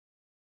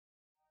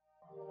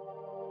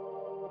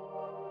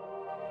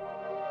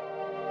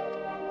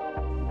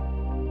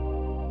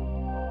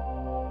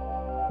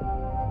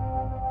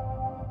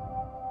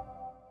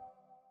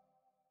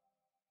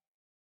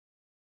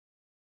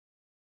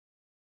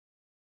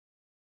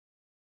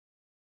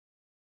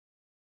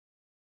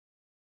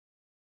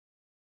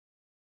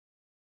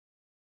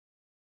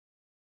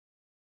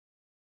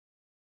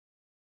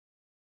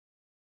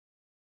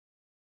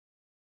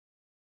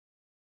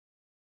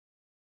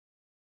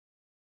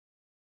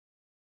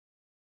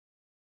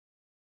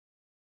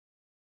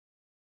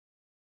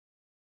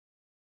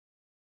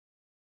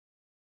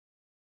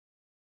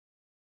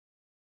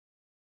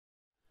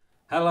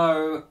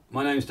Hello,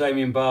 my name's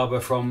Damien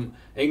Barber from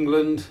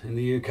England in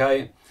the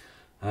UK,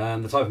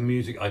 and the type of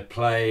music I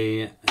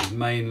play is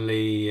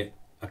mainly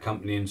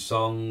accompanying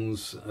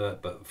songs,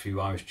 but a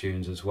few Irish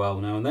tunes as well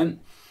now and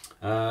then.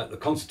 The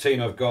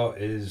concertina I've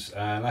got is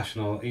a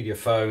National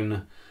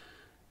Idiophone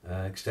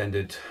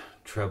extended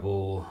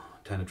treble,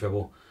 tenor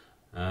treble,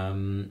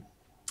 and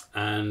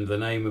the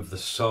name of the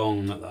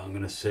song that I'm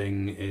going to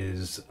sing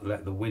is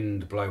Let the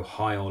Wind Blow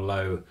High or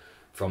Low,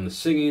 from the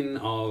singing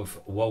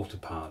of Walter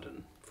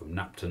Pardon from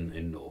Napton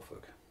in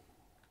Norfolk.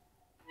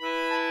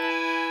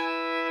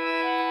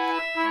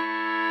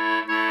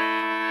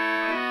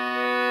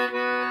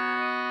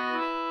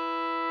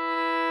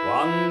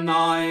 One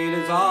night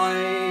as I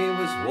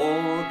was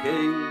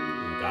walking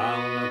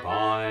down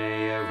by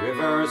a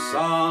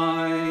riverside,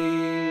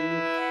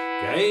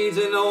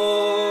 gazing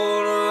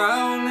all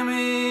around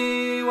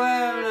me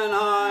when an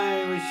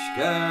Irish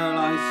girl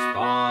I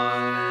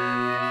spied.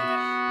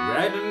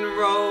 Red and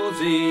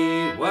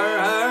rosy were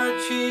her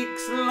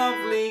cheeks,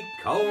 lovely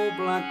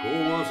coal-black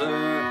was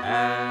her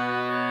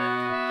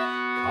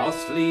hair.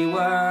 Costly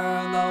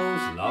were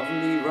those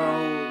lovely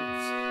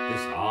robes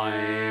this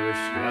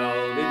Irish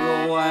girl did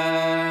wear.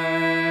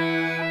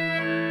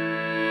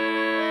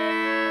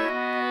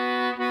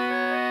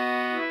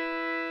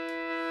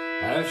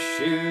 Her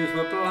shoes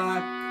were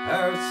black,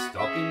 her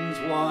stockings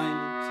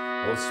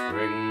white, all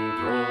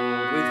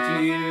sprinkled with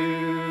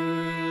dew.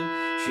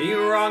 She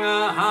wrung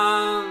her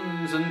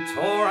hands and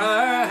tore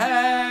her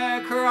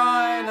hair,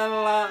 crying,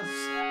 alas,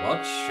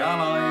 what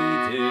shall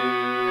I do?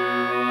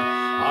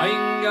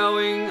 I'm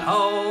going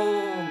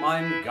home,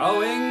 I'm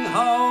going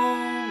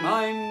home,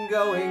 I'm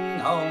going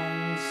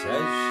home,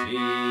 says she.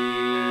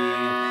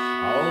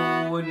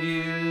 Oh, would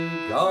you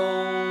go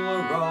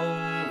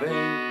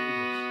a-roving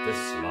to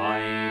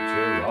slide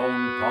your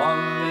own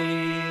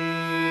pony?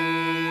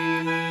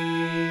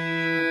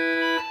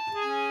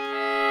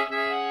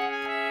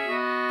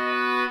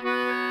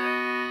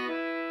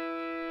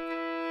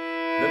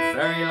 The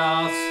very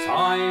last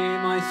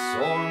time I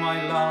saw my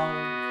love,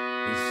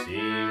 he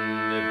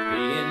seemed to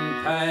be in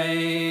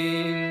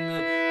pain.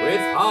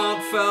 With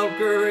heartfelt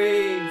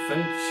grief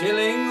and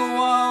chilling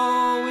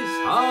woe, his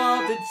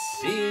heart it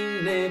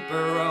seemed it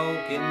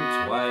broke in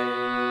twain.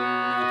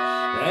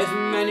 There's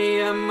many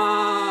a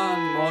man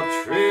more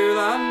true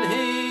than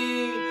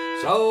he,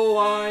 so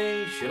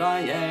why should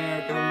I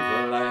e'er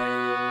complain?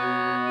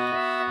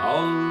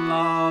 Oh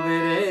love,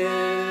 it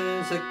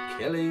is a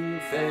killing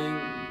thing.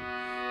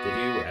 Did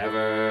you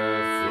ever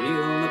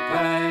feel the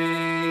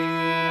pain?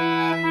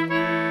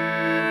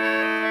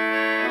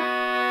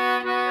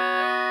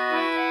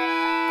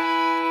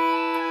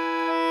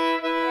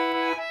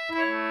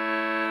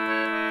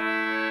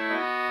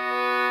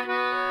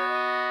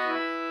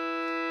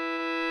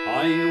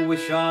 I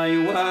wish I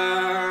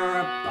were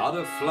a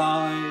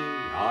butterfly,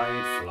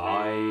 I'd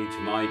fly to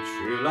my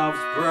true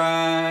love's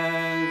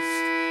breast.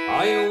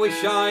 I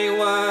wish I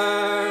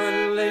were a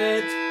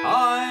linnet,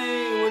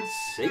 I would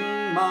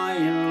sing my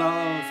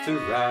love to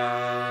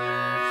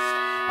rest.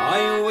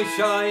 I wish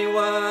I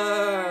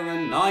were a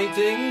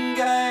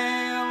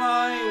nightingale,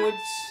 I would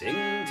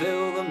sing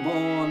till the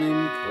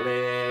morning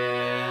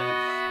clear.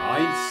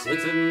 I'd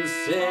sit and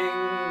sing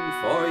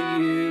for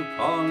you,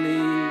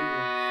 Polly,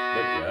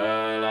 the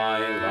girl I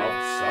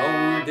loved so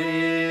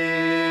dear.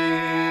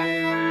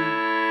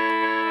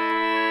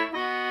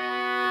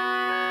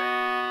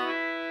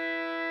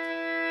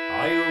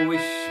 I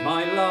wish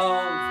my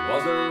love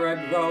was a red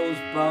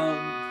rosebud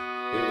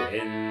who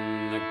in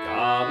the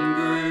garden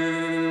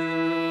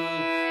grew,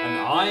 and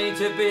I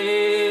to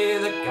be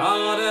the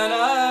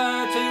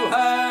gardener to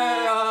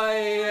her I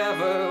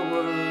ever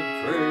would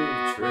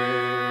prove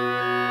true.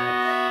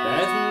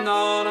 There's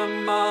not a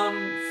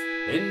month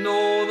in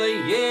all the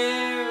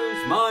years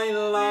my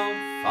love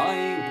I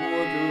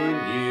would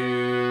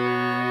renew.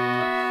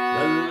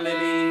 The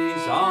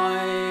lilies I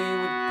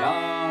would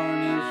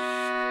garnish,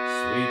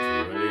 sweet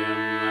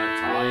William,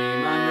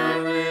 thyme and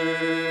rue.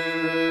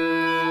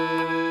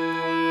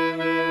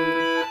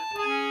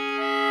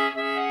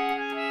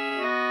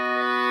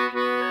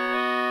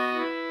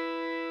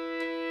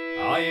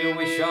 I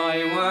wish I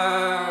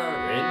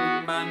were in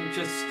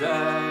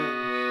Manchester,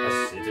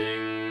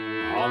 a-sitting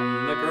on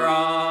the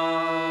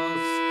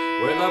grass,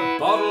 with a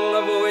bottle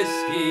of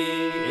whiskey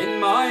in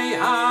my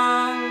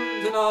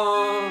hand and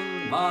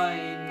on my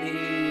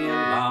knee,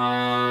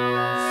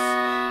 alas.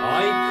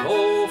 I'd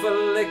call for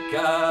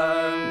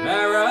liquor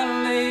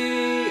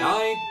merrily,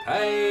 I'd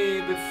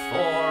pay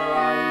before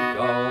I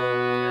go.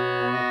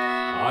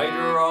 I'd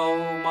row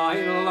my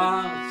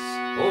lass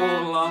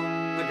all on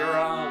the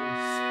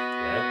grass,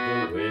 let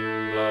the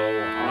wind blow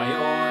high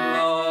or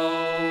low.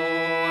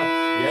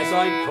 Yes,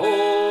 I'd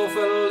call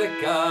for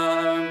liquor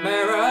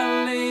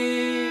merrily,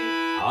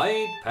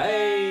 I'd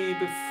pay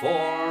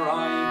before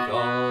I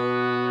go.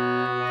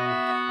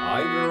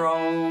 I'd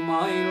row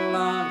my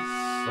lass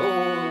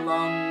all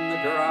on the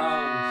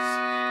grass,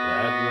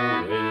 let the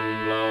wind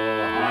blow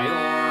high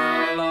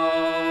or low.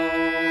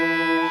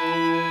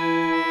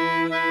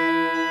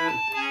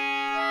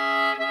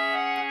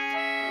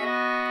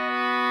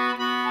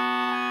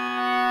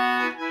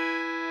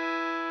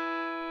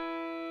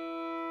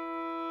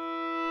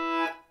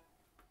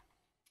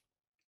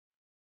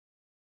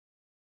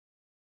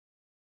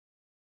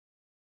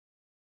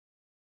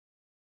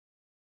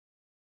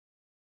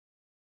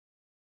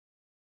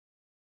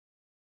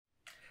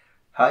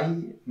 Hi,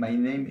 my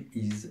name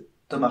is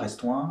Thomas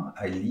Restoin.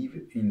 I live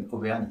in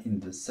Auvergne in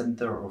the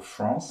center of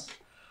France.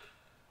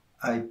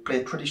 I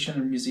play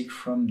traditional music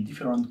from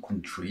different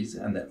countries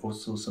and I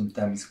also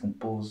sometimes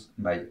compose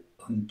my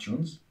own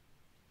tunes.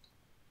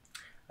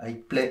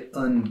 I play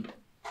on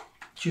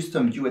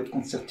custom duet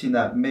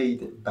concertina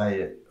made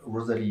by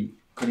Rosalie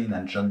Collin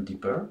and John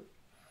Dipper.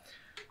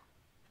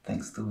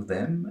 Thanks to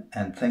them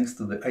and thanks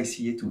to the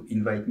ICA to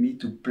invite me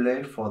to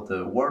play for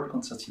the World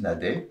Concertina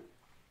Day.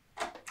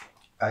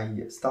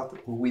 I start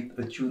with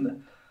a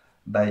tune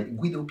by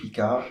Guido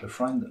Picard, a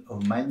friend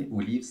of mine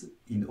who lives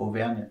in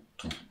Auvergne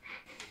too.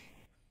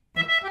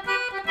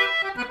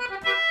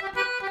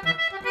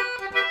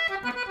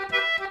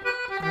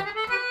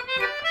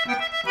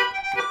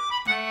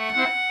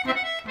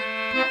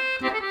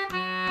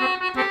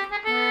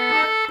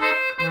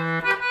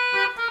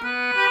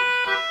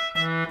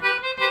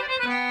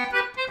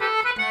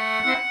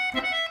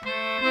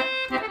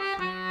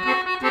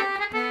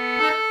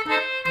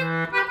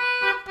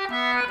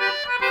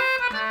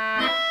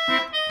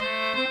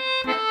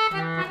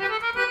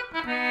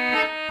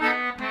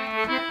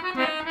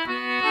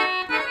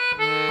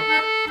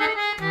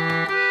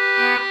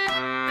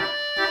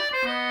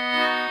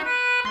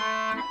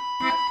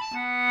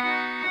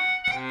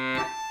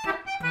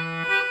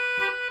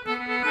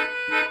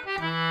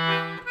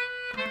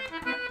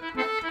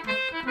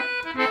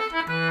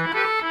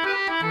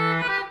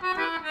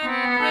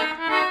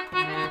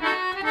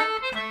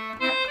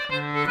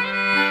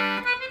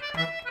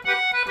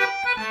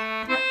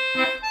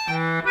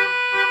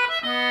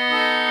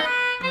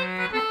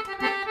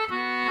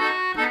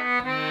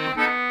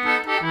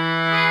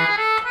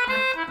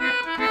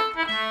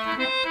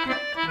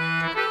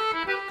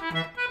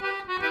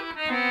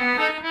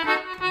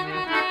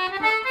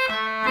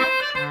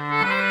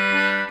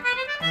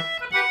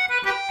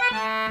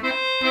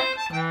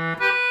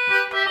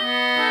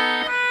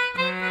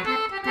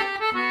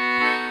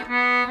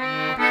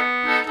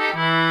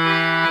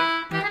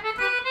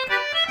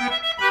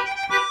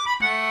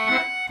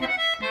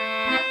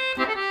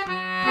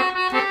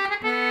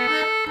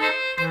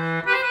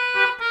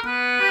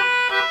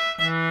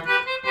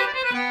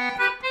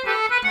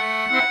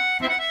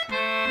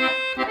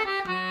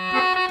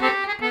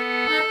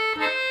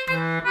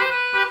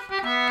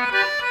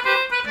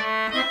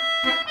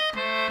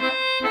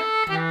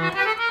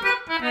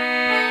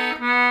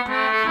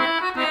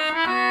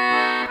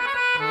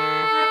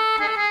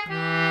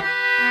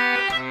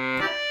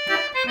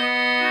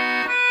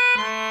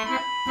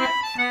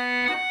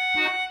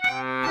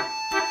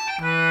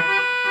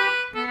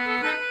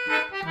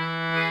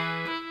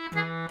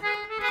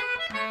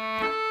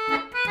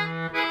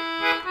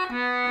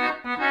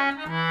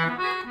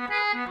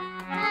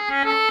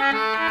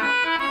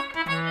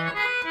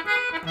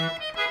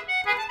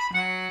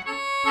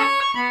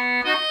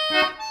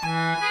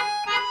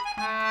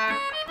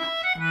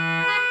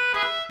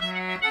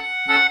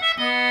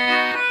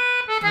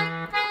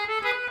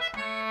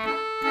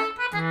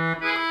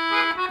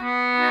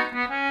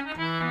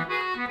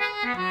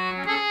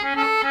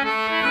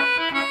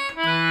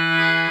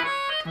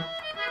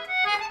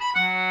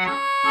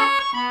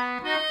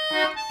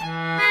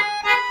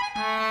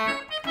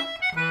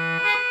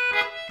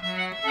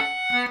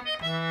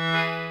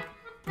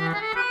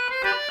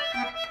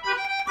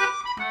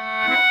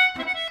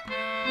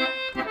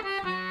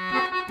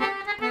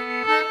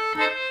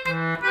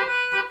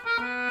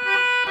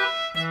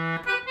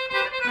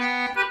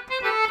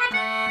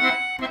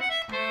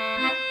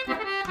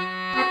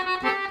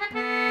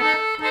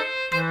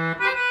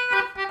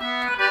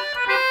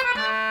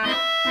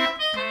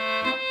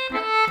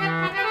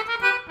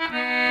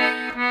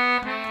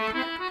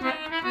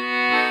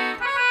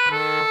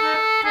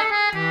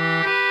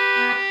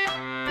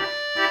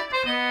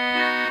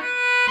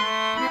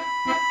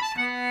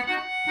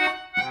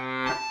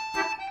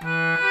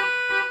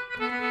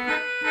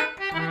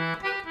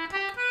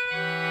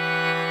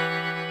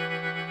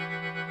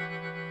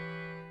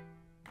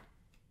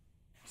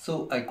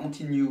 So I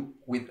continue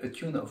with a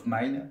tune of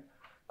mine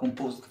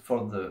composed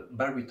for the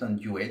Baritone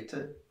Duet,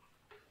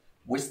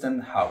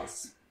 Western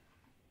House.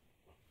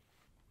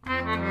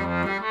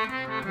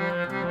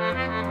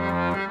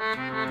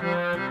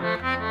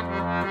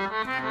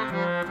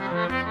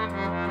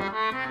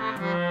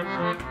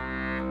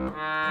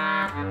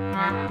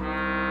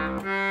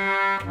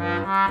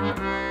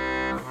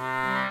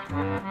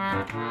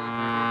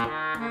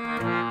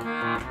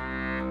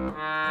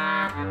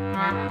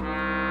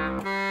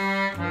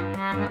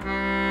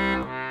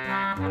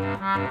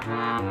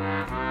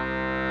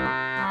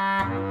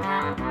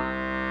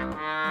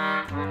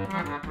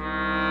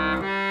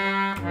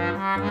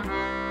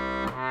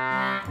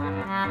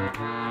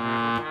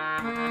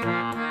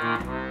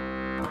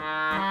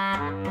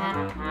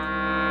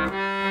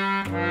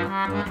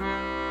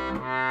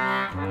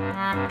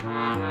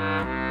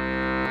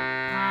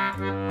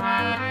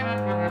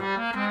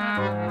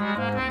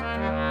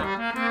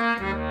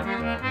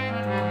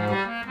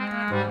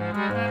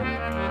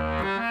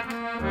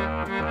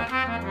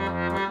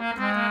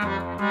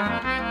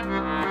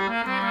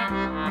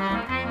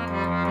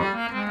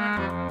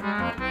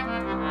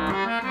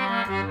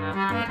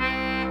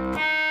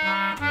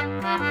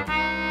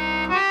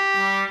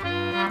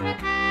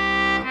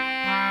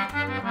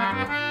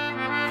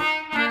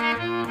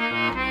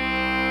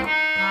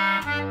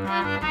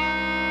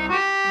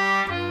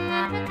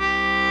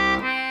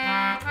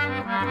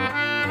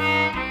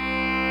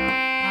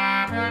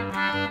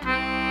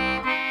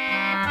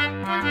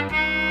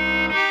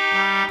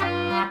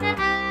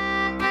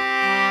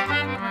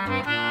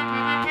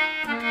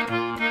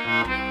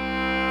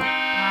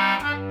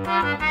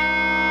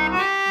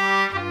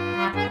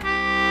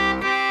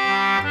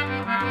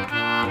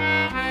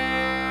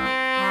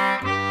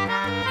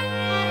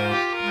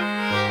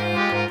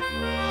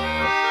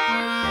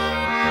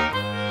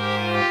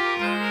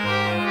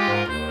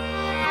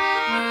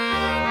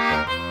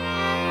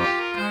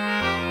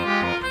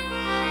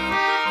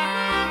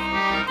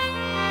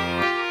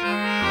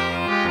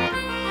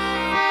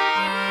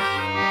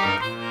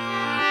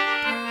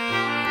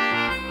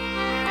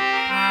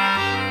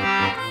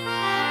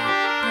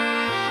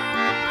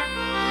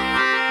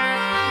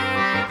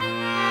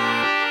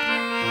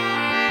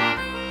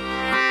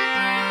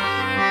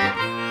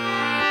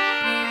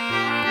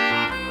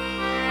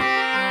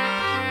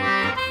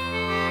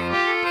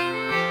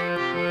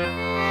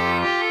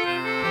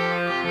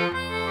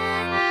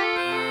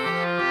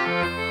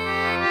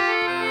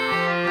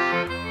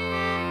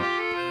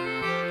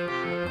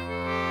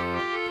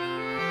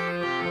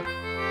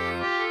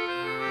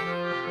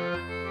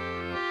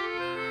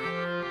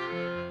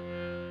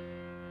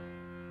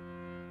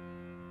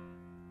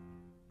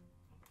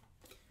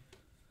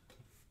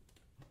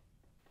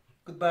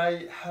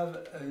 Goodbye.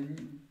 Have a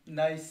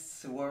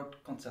nice World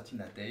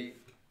Concertina Day.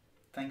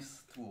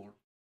 Thanks to all.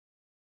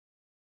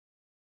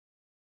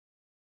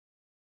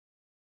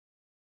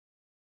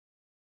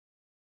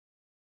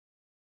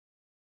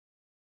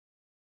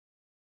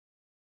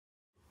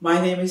 My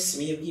name is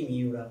Miyuki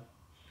Miura.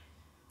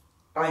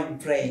 I'm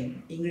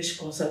playing English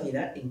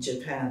Concertina in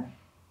Japan.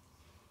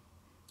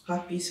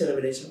 Happy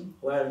celebration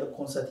World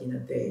Concertina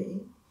Day.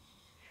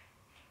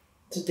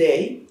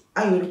 Today,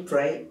 I will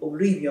play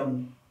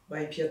Oblivion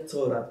by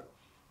Piazzolla.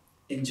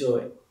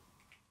 Enjoy.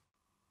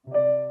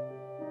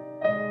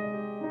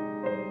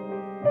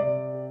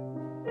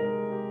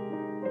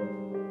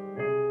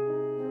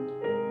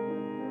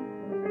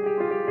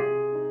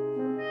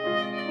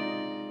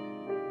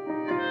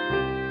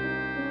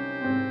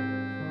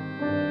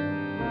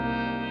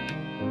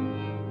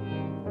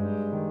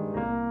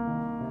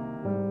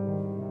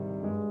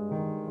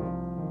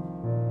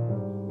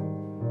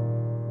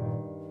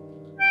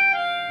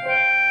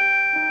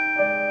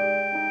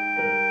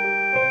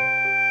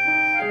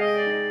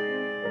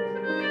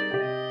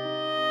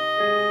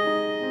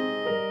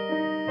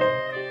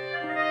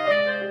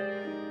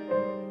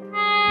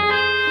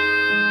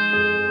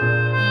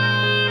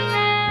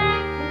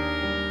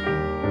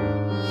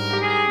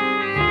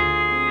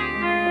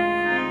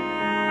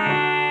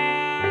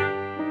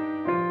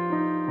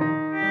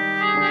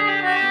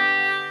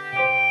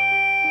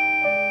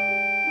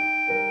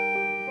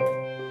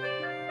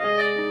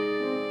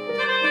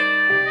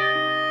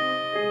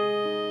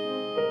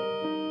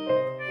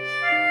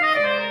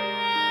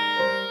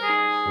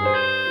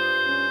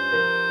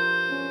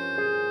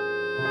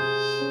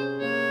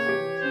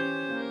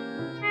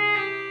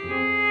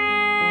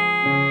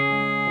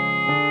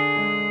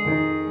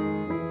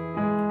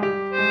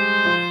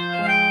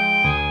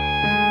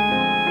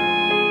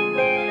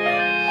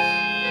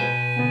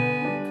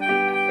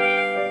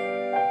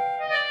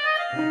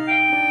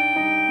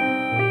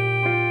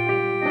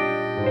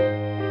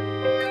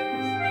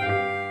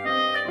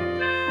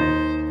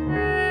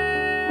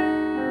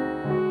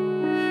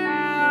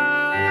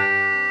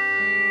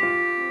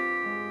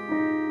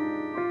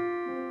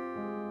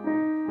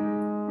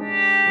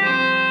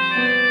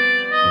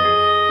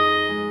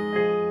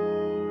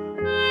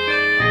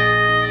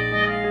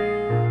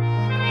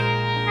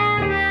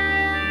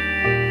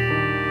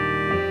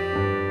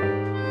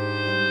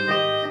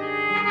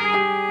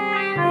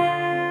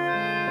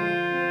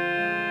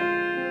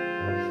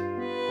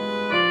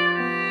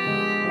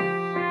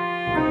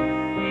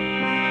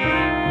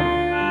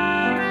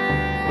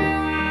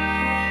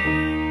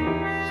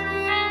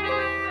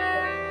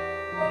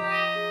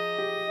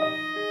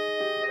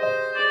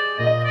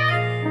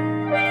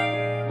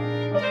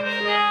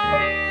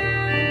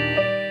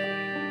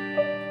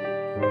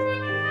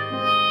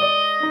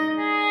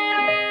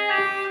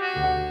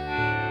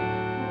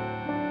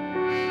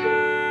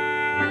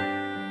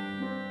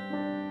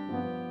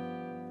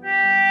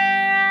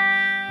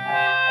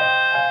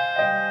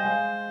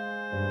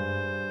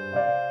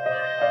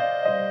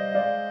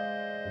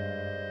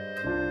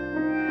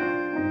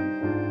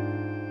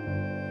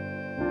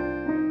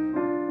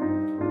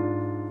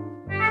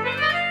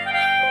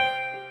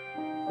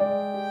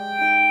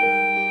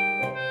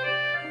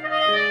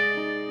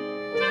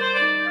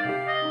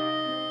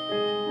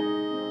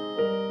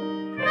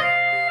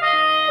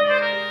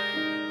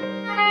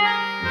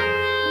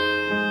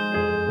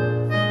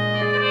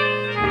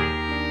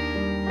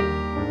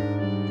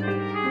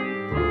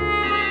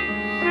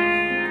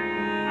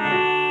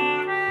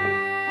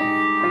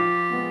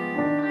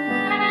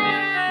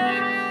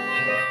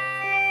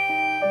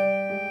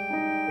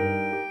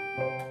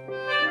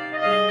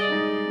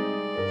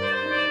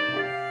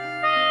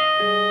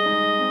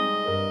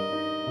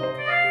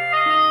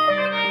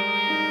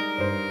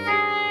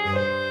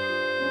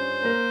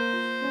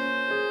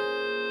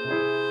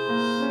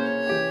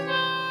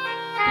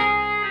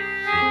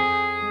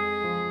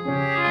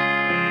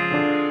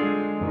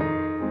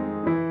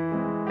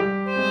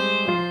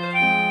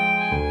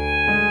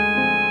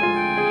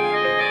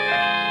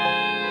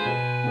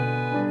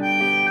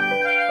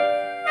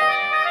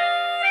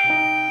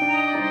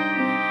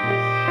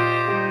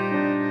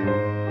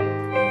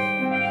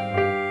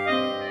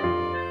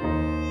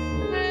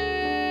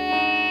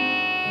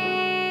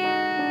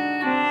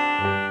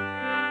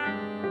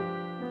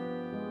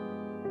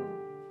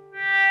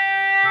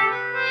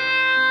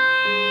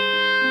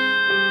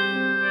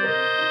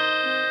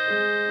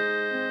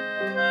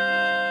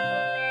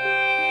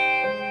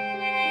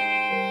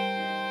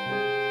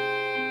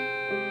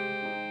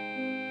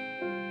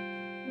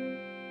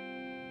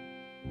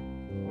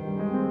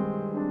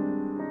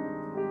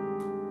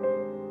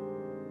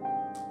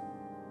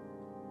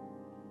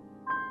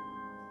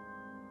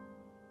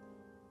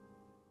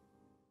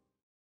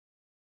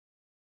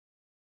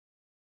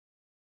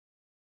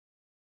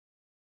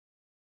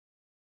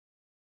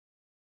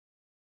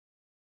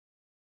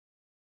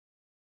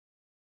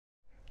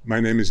 My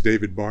name is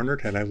David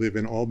Barnert, and I live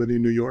in Albany,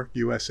 New York,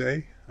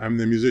 USA. I'm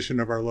the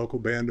musician of our local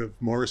band of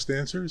Morris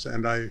dancers,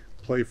 and I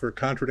play for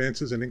contra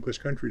dances and English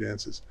country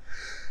dances.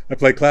 I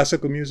play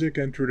classical music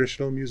and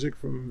traditional music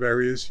from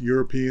various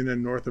European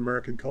and North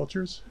American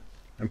cultures.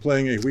 I'm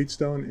playing a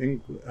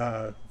Wheatstone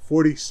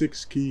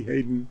 46-key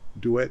Hayden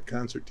Duet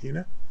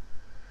Concertina.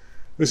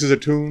 This is a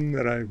tune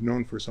that I've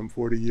known for some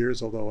 40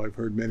 years, although I've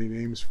heard many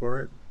names for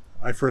it.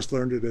 I first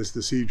learned it as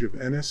the Siege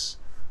of Ennis,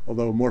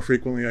 although more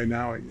frequently I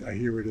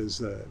hear it as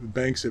the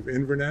Banks of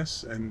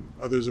Inverness, and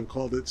others have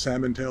called it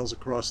Salmon Tails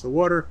Across the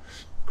Water,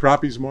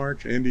 Crappie's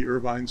March, Andy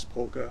Irvine's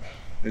Polka,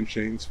 and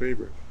Shane's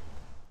Favorite.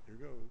 Here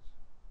goes.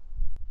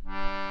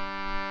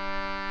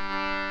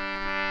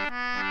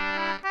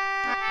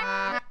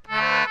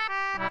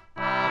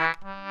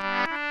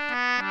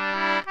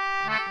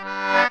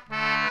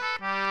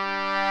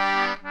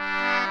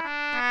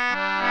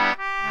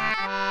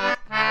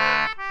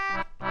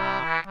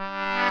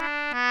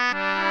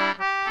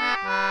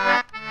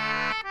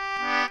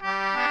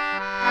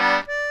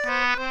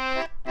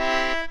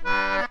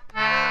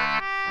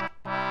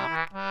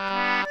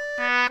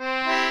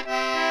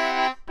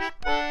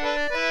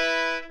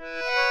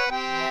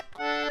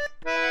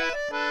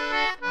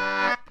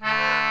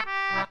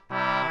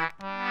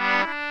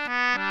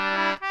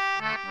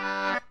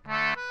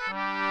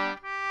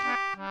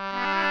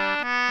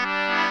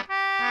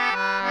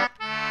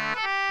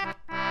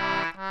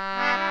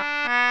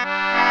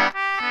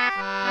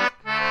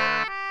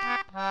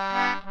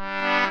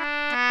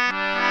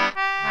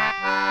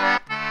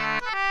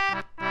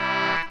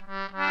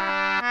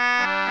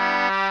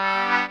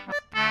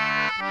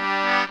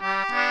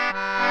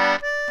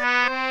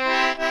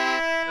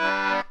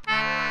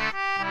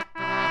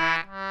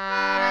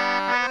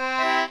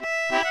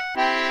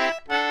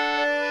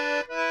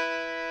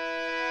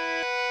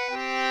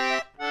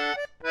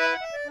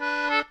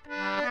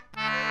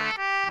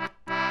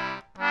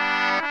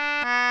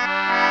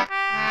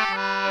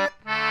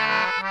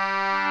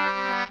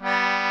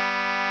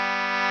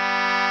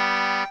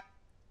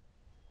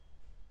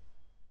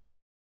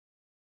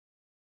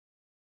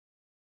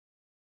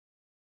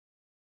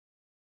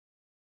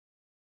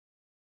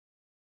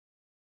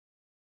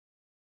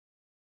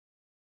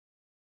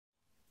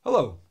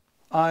 Hello,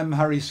 I'm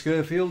Harry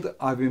Scurfield.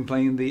 I've been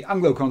playing the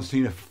Anglo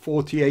Concertina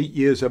for 48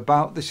 years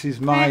about. This is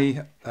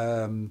my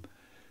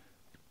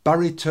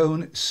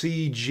Baritone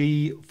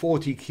CG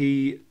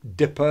 40-key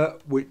dipper,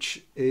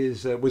 which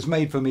is was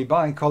made for me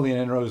by Colin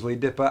and Rosalie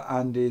Dipper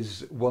and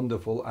is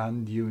wonderful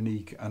and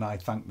unique, and I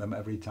thank them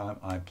every time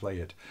I play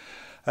it.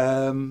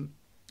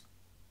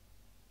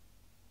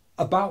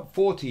 About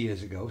 40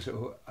 years ago,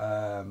 so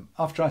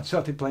after I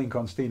started playing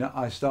concertina,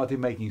 I started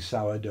making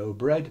sourdough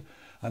bread,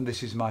 and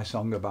this is my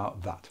song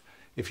about that.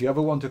 If you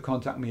ever want to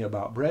contact me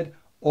about bread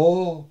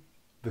or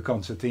the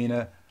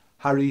concertina,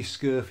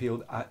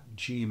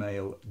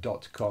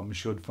 harryscurfield@gmail.com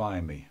should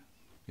find me.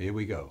 Here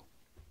we go.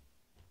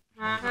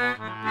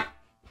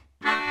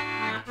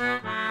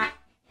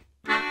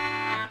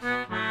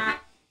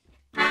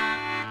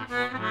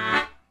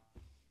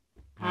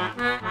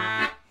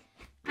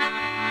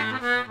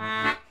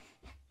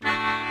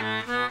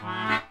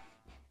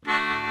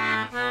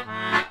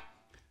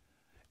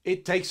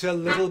 It takes a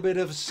little bit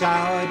of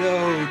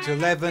sourdough to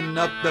leaven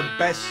up the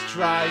best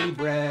dry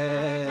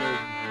bread.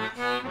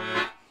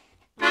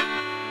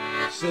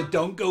 So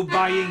don't go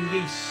buying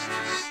yeast,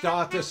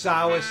 start a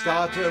sour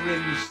starter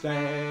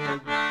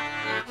instead.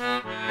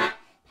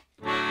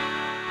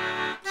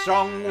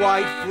 Strong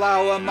white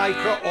flour,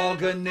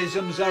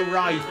 microorganisms are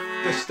rife.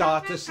 The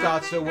starter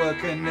starts to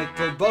work and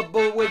it'll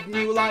bubble with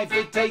new life.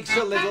 It takes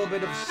a little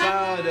bit of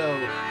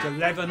sourdough to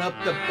leaven up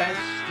the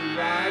best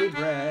dry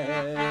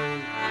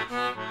bread.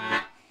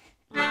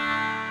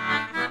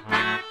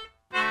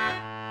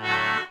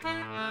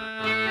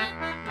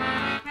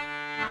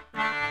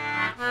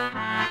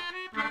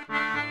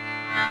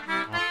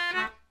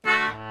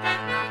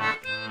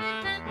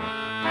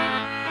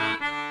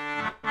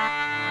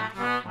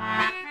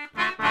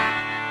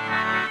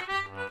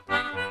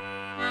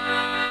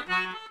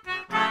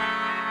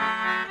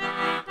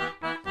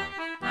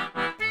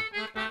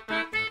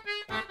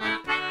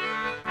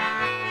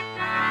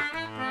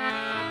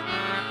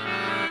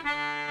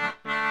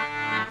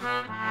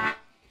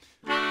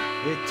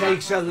 It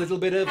takes a little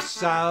bit of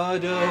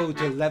sourdough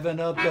to leaven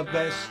up the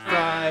best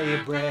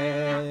dry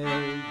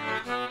bread.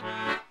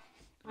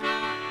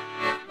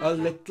 A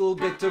little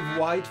bit of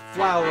white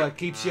flour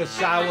keeps your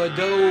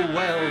sourdough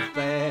well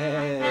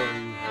fed.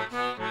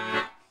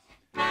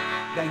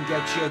 Then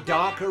get your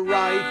darker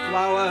rye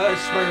flour,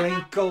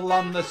 sprinkle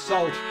on the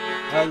salt.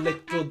 A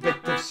little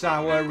bit of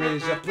sour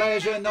is a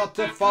pleasure, not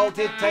a fault.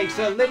 It takes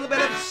a little bit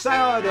of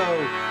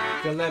sourdough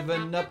to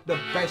leaven up the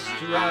best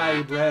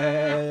rye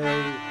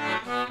bread.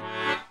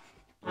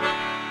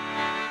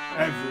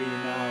 Every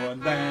now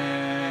and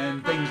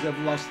then things have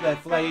lost their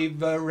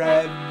flavour.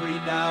 Every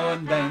now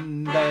and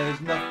then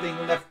there's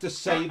nothing left to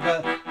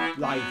savour.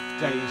 Life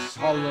tastes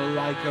hollow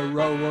like a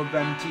row of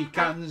empty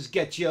cans.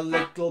 Get your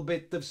little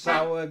bit of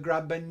sour,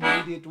 grab and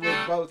knead it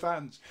with both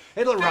hands.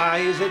 It'll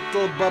rise,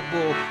 it'll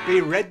bubble,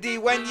 be ready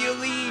when you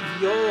leave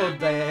your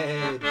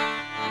bed.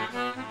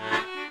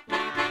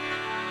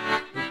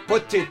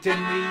 Put it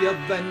in the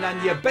oven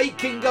and you're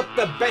baking up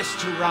the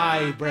best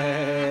rye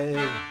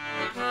bread.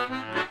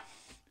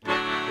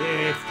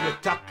 If you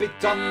tap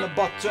it on the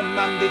bottom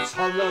and it's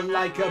hollow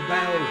like a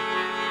bell,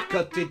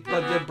 cut it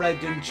butter,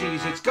 bread and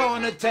cheese, it's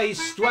gonna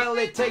taste well.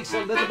 It takes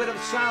a little bit of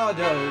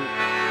sourdough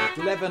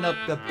to leaven up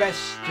the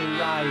best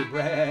rye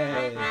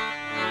bread.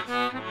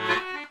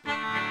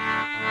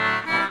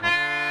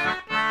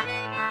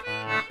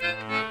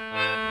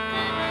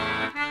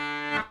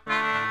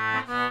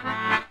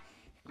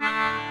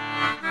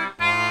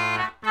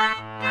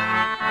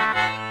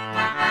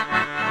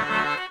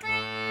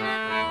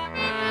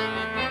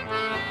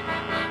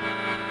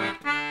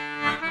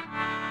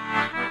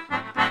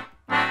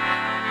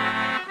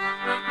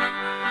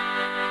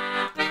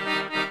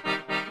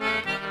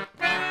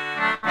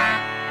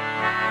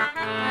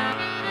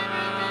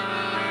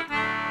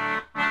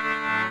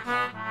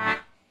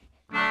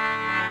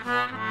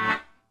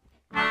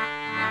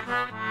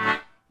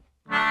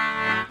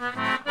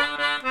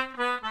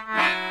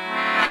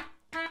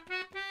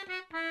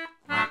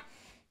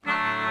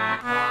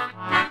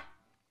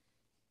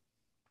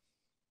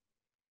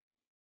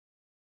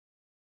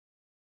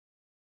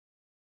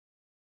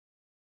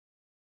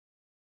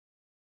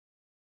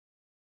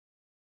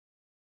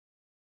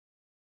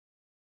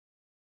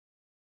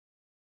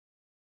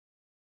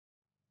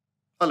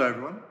 Hello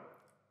everyone.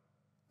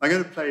 I'm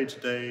going to play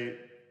today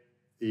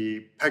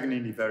the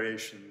Paganini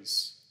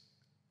Variations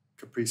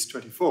Caprice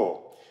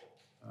 24,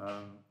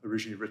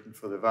 originally written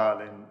for the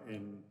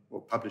violin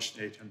or published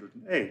in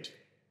 1808.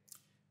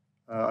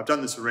 I've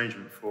done this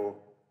arrangement for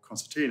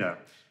Concertina.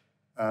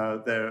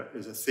 There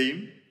is a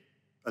theme,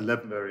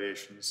 11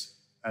 variations,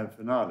 and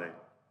finale.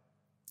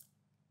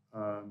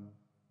 And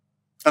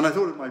I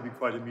thought it might be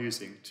quite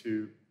amusing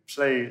to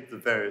play the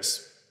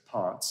various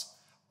parts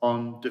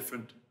on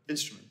different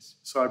instruments.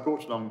 So I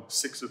brought along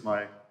 6 of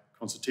my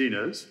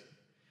concertinas.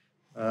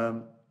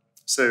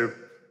 So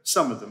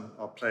some of them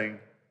are playing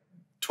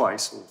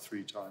twice or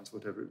 3 times,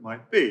 whatever it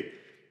might be.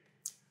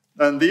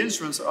 And the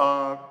instruments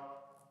are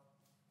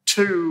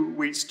 2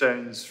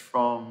 Wheatstones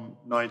from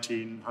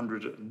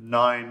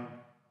 1909,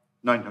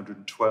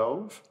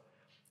 912,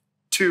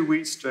 2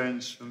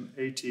 Wheatstones from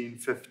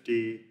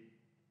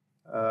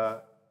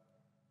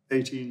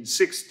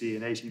 1860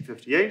 and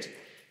 1858,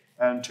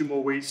 and 2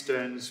 more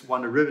Wheatstones,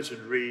 1 a riveted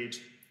reed,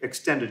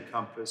 extended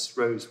compass,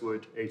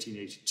 rosewood,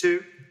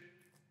 1882,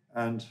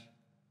 and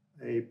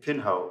a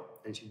pinhole,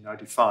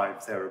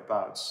 1895,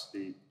 thereabouts.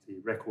 The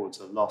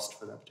records are lost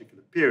for that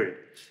particular period.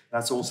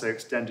 That's also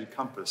extended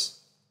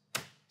compass.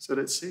 So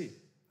let's see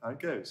how it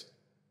goes.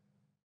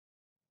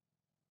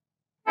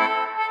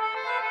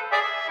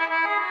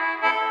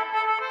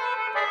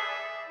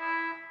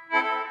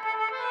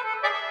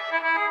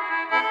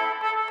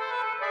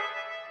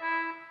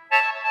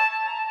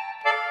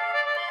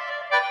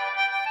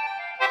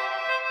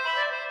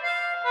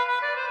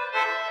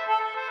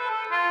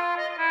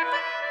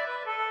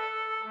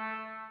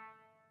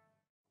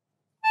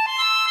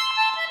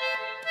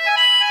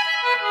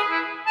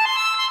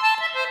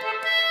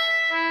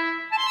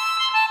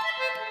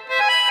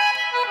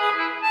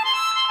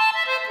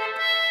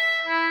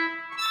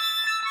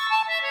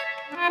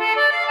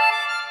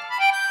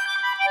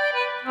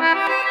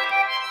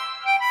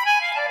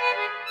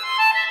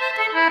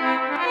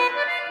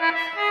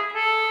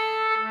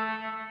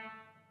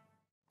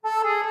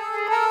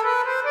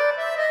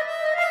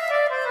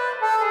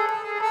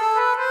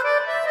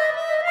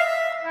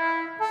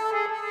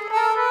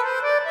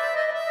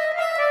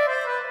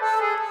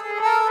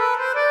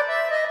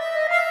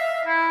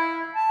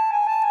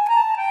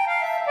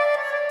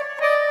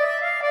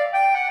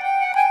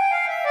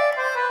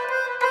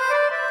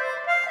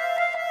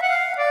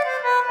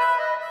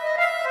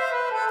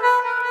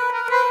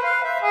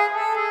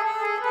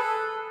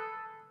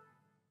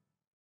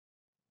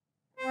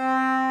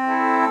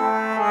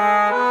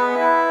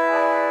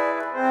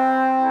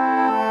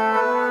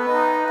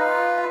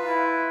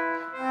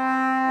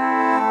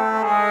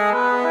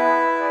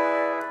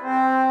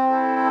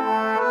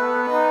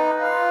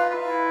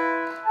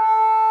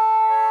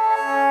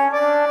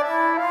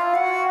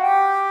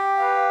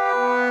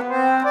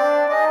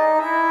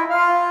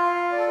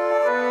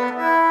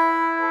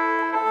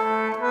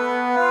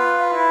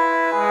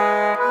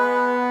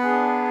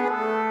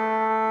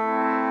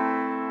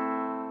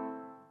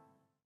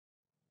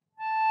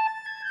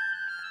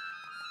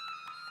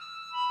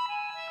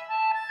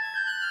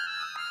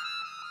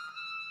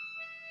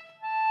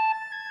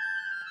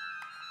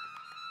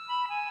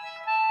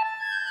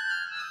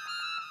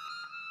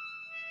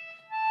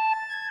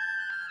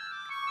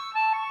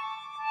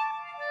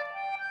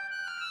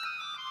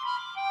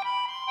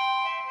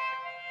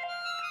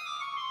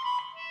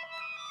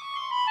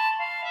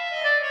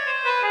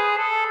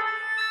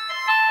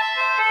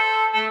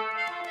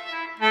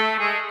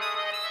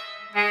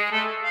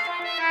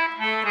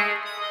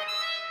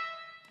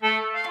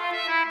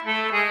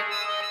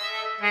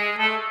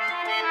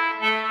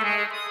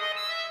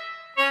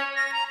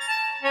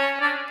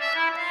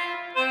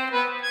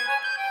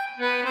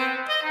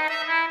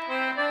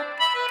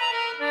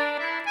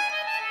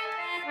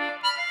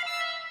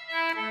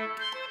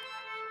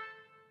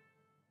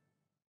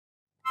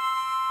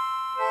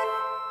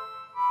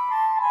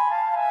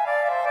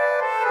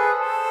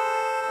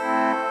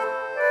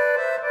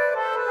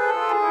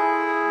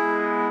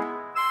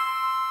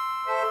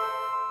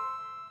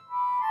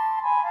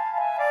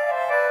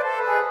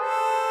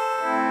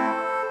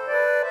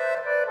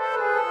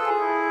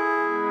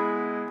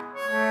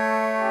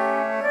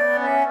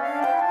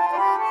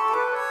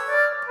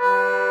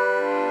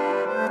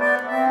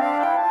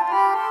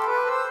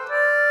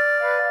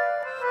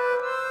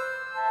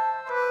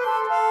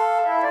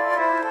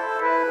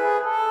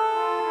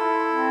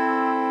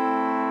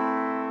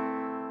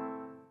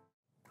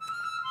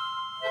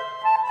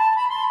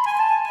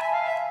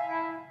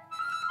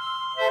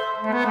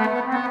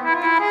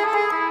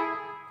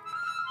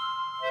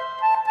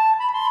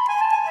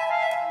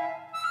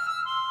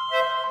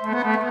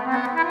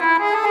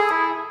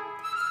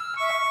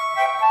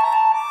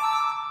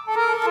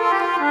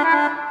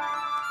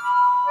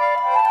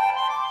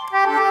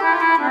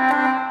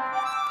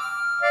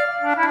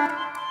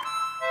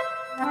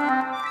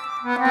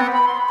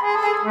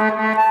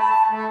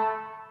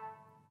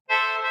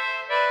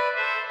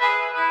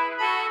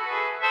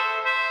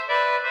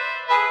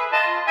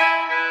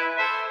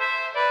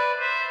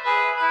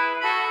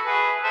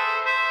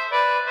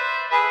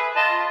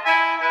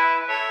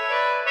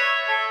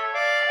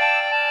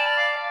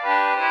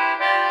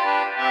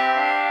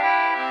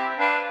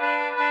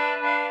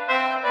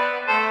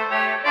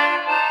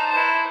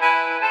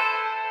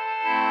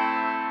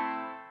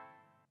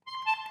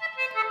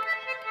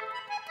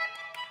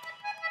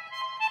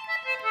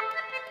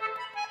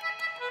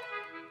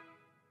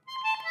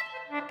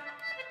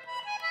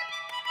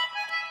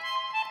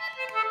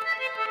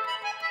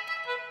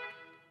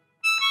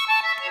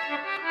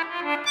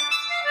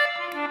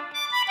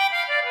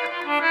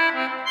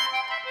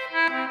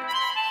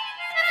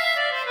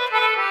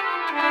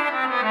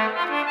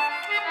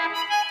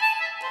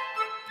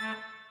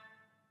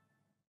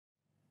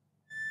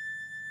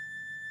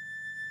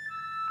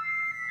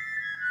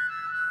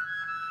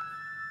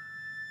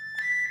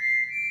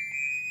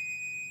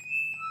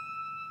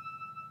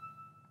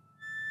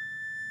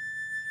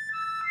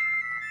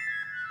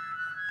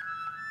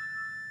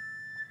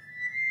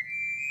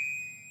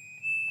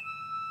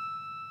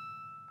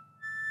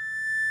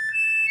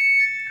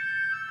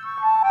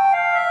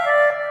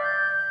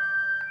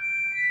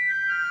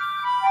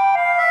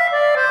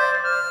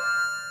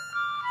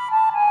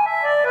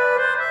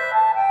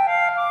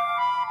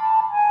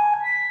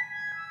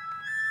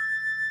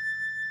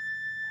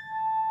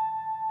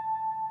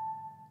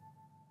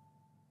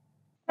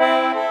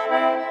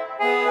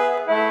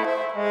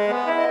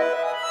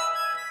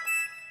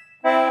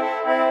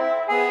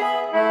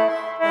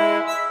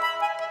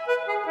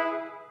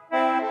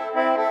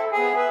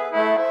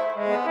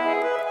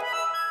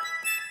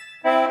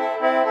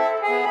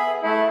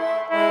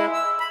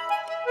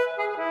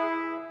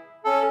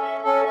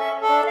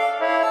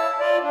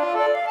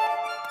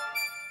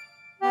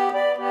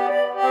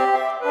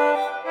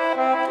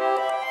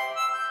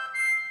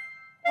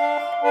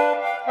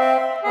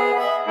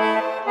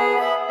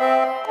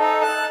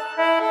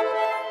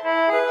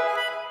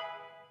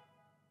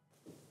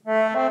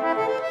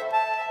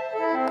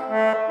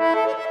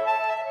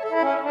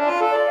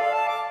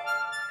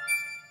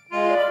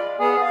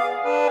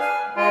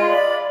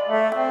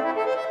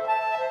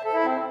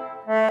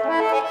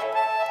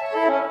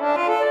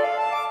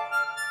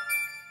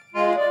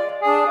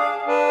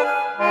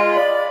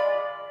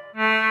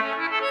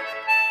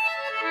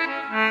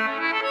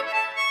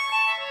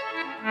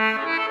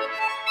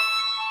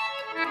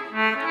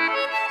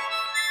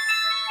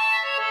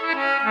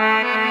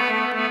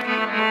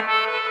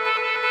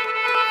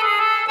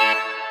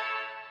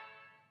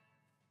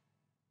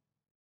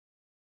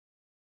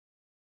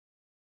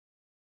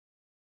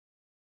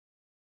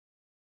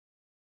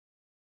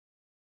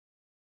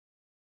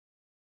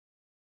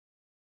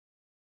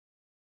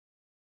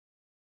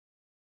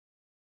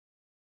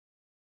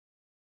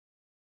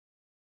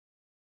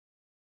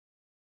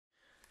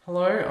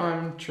 Hello,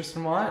 I'm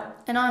Tristan White.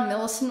 And I'm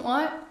Millicent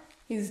White,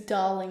 his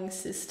darling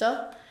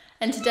sister.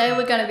 And today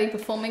we're going to be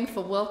performing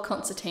for World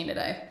Concertina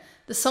Day.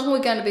 The song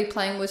we're going to be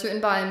playing was written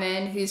by a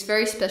man who's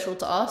very special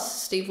to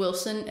us, Steve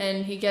Wilson,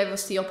 and he gave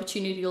us the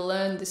opportunity to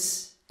learn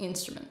this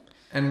instrument.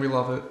 And we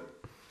love it.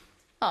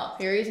 Oh,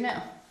 here he is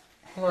now.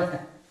 Hello.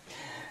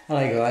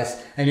 Hello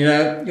guys, and you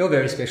know, you're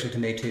very special to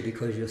me too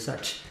because you're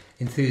such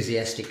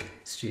enthusiastic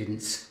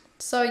students.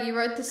 So you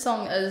wrote the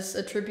song as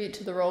a tribute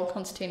to the role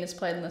concertinas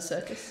played in the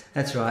circus?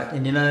 That's right,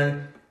 and you know,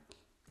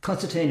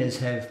 concertinas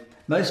have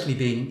mostly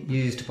been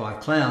used by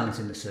clowns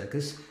in the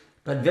circus,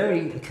 but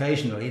very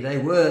occasionally they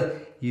were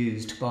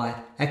used by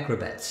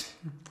acrobats.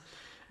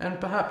 And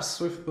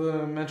perhaps with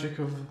the magic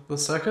of the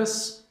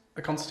circus,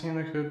 a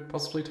concertina could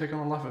possibly take on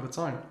a life of its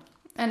own.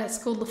 And it's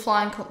called the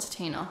Flying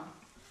Concertina.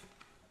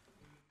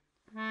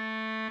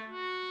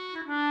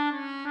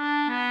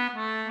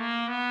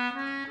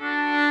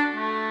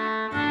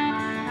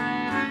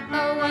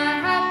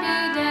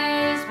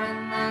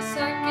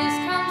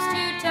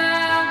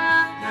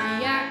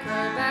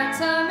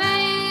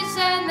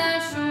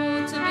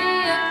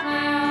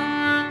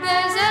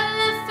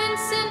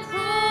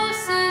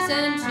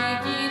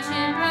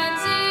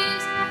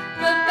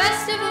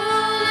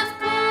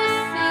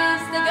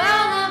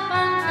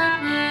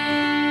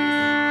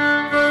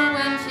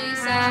 When she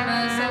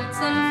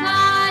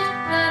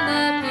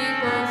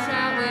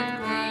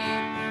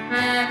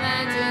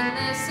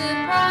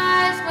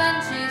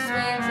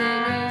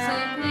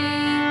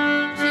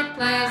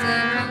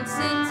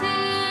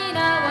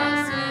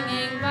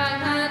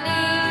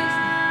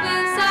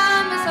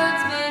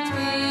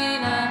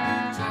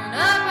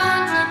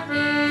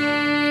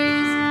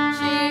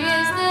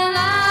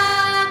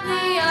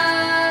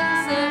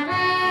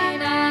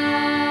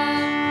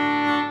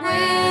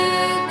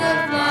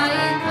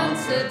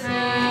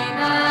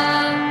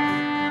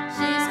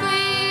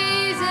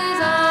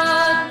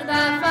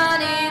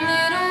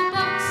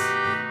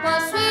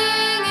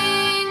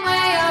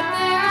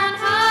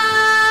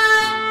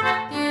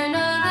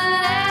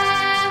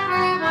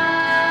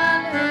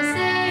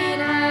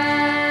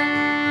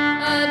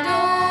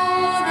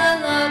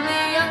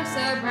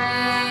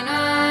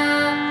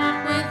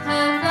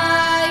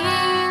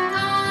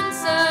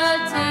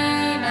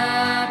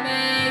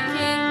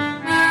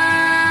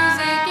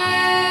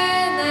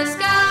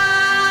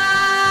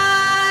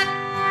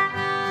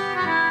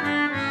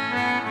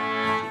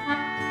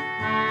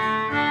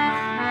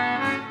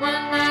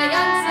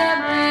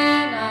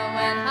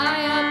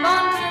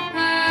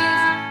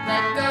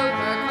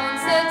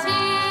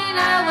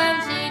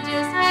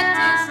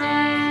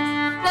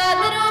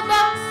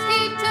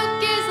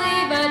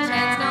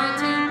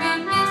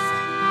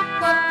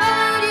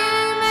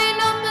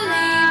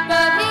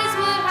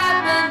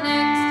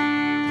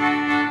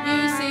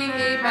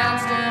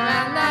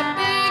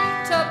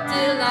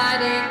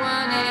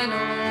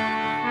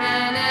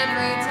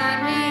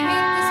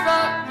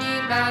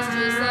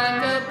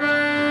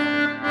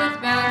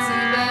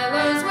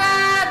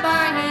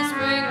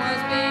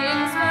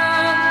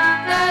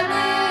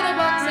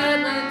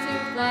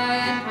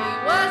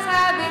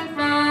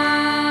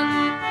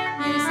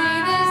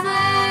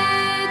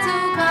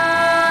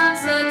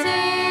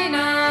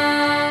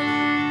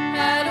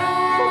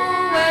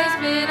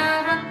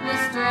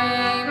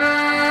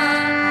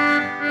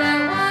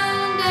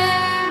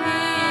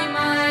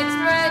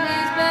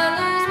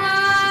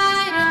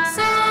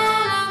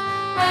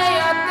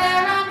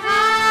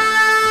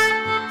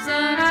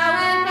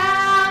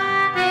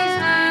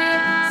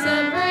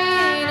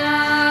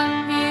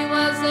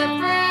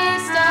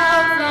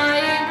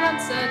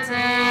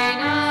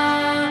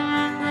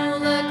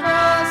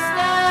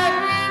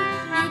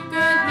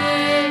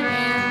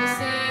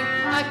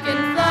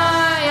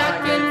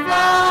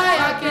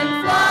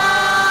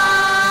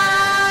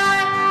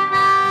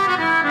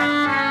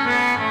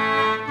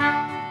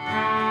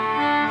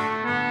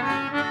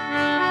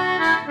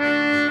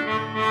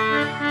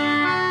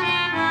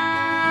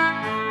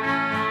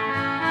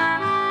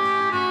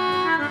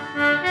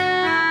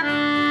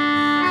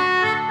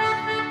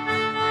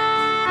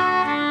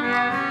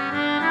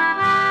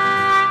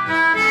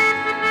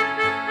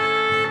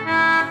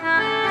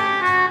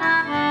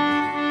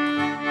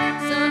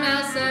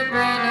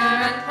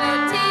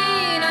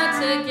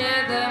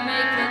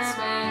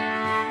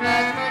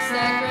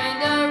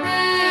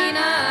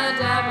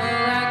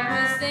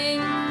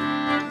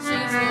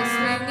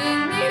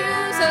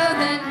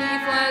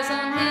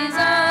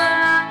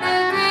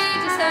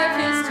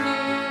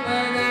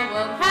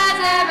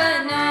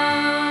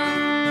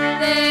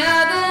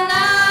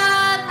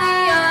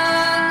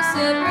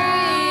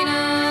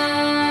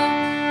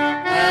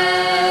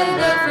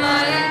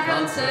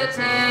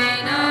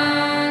concertina.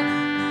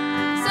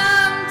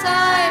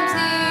 Sometimes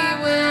he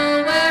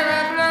will wear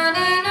a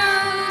funny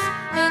nose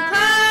and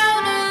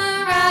clown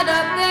a rat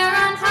up there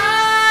on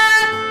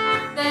high.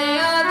 They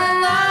are the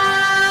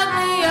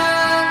lovely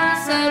young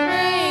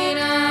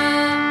Sabrina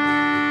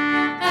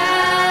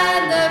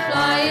and the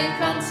flying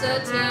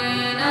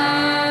concertina.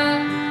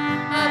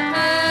 A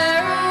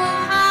pair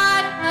of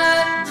high-achievers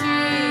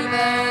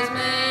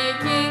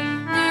making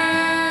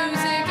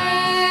music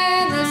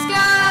in the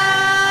sky.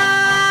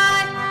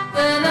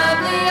 The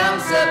lovely young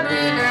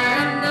Sabrina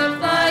and the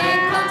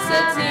flying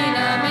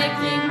concertina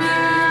making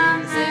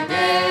music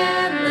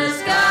in the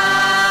sky.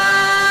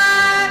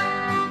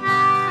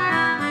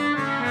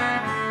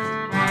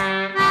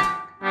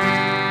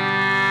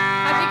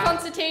 Happy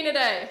Concertina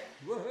Day!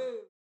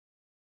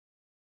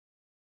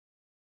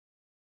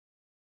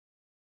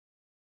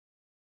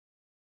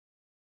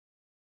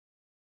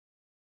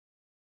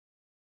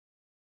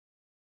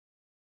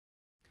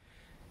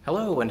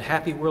 Hello and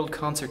happy World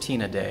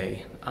Concertina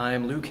Day.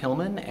 I'm Luke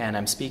Hillman and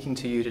I'm speaking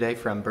to you today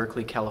from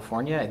Berkeley,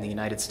 California in the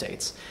United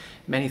States.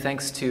 Many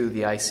thanks to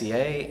the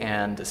ICA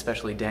and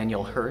especially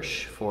Daniel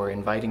Hirsch for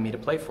inviting me to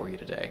play for you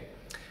today.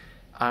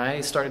 I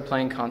started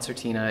playing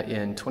concertina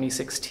in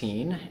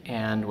 2016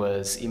 and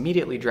was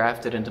immediately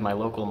drafted into my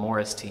local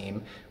Morris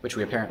team, which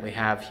we apparently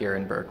have here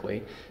in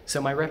Berkeley. So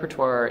my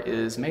repertoire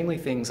is mainly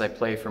things I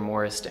play for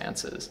Morris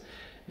dances.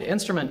 The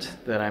instrument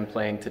that I'm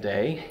playing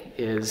today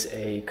is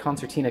a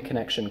Concertina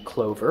Connection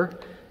Clover,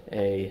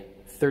 a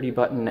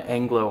 30-button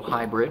Anglo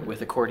hybrid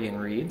with accordion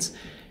reeds.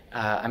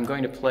 I'm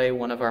going to play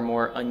one of our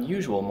more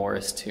unusual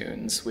Morris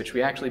tunes, which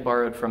we actually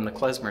borrowed from the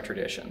klezmer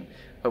tradition.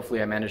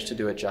 Hopefully I managed to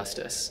do it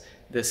justice.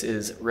 This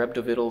is Reb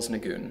Doviddel's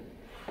Nagoon.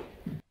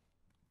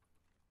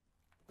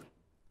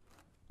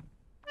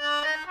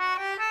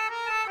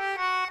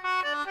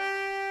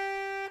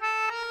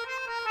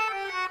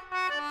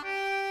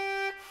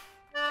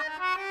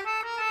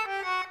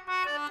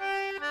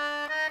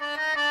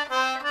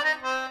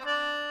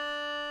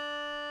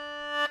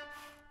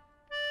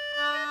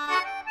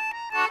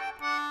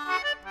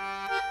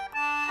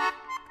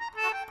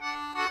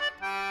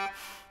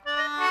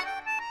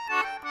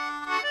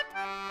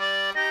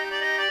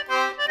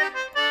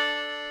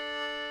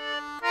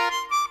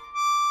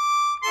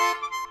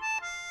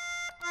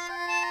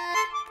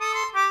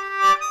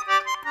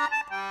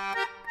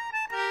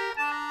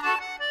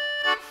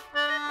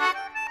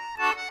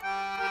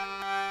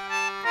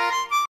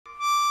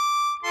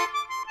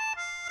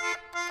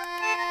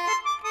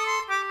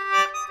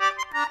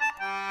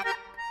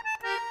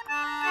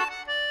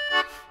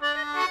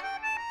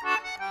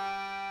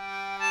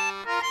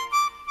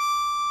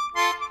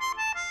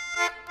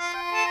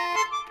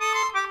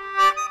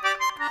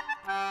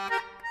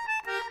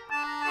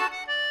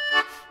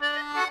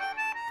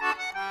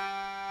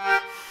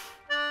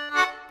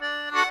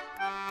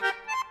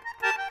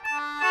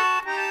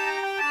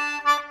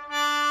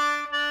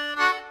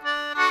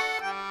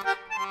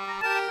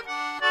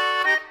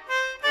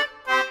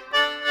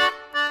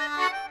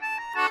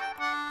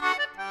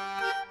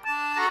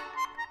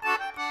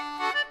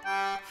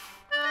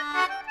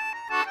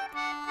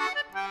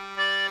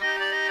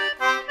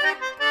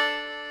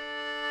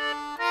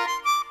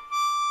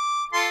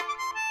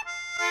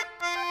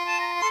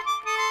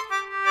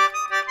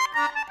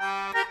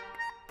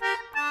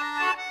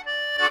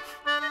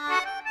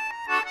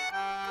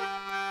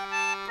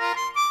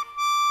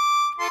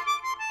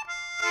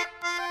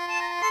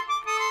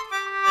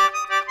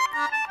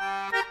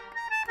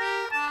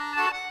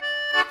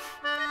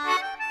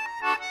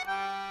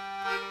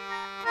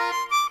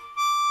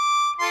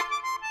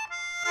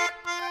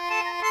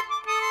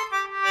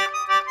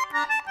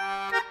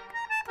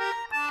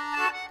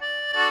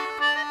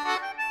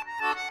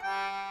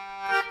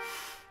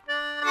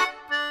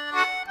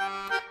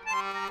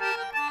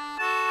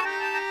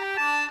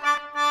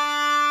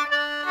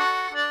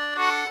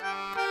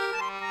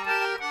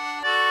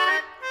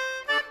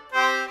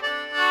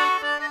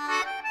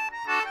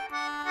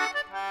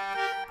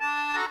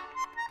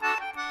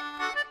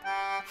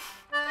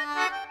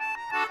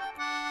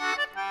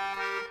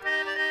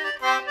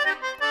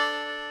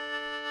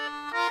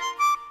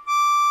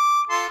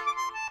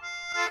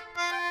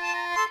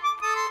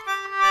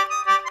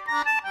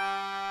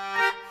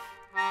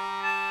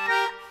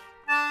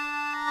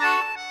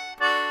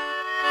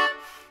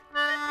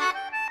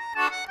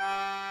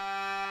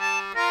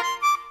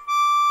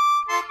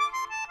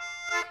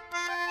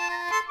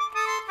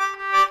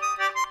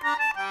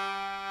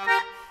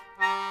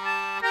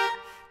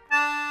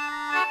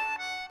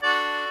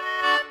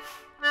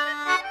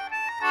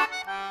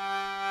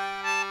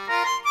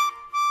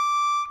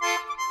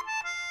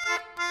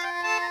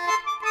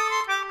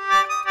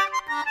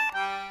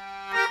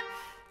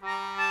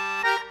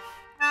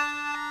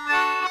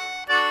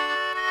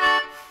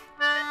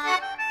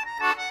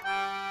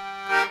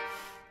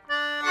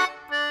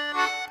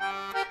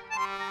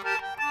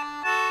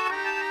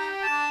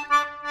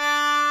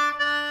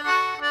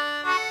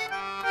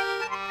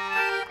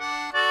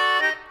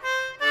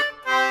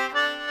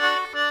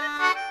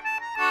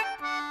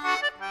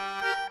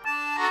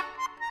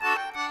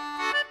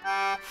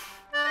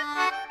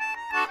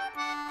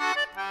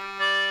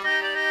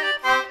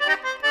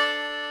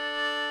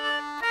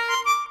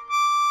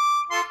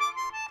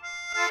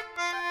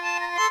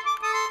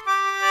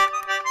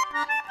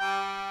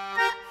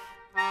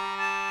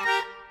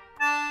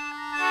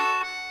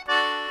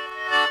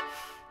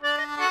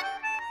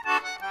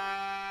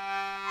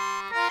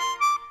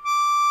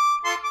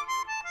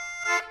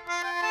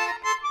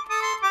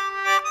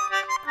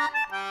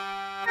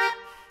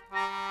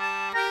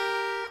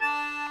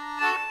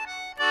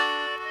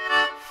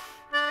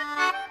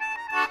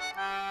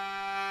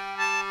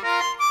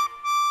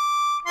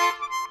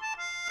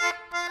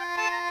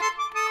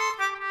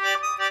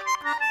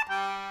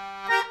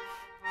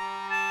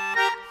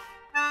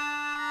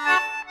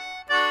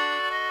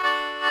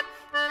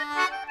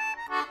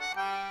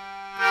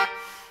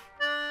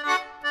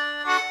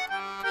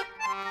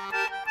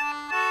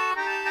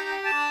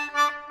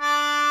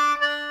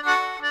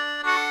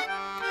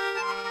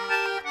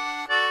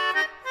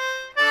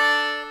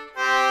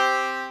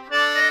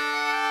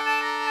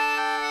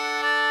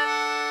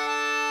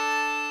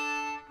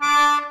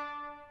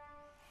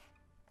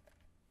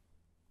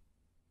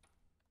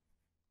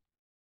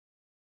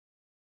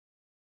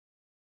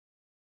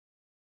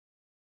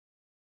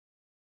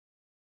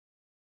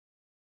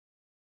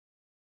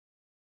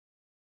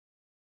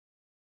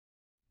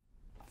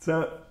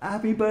 So,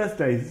 happy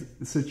birthday,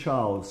 Sir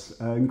Charles,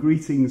 and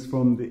greetings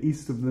from the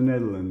east of the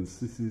Netherlands.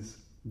 This is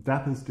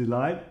Dappers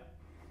Delight.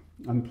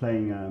 I'm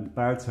playing a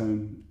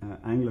baritone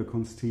Anglo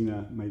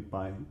Concertina made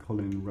by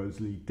Colin and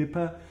Rosalie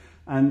Dipper,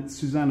 and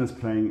Susanna's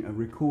playing a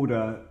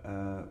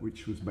recorder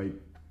which was made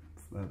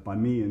by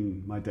me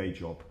in my day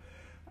job.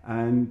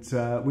 And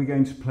we're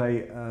going to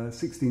play a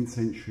 16th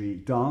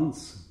century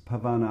dance,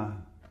 Pavana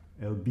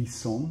el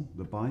Bison,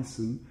 the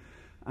bison,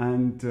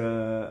 and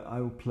I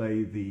will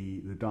play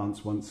the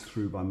dance once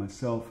through by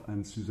myself,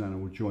 and Susanna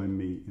will join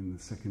me in the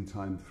second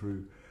time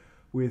through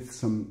with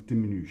some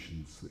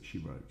diminutions that she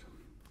wrote.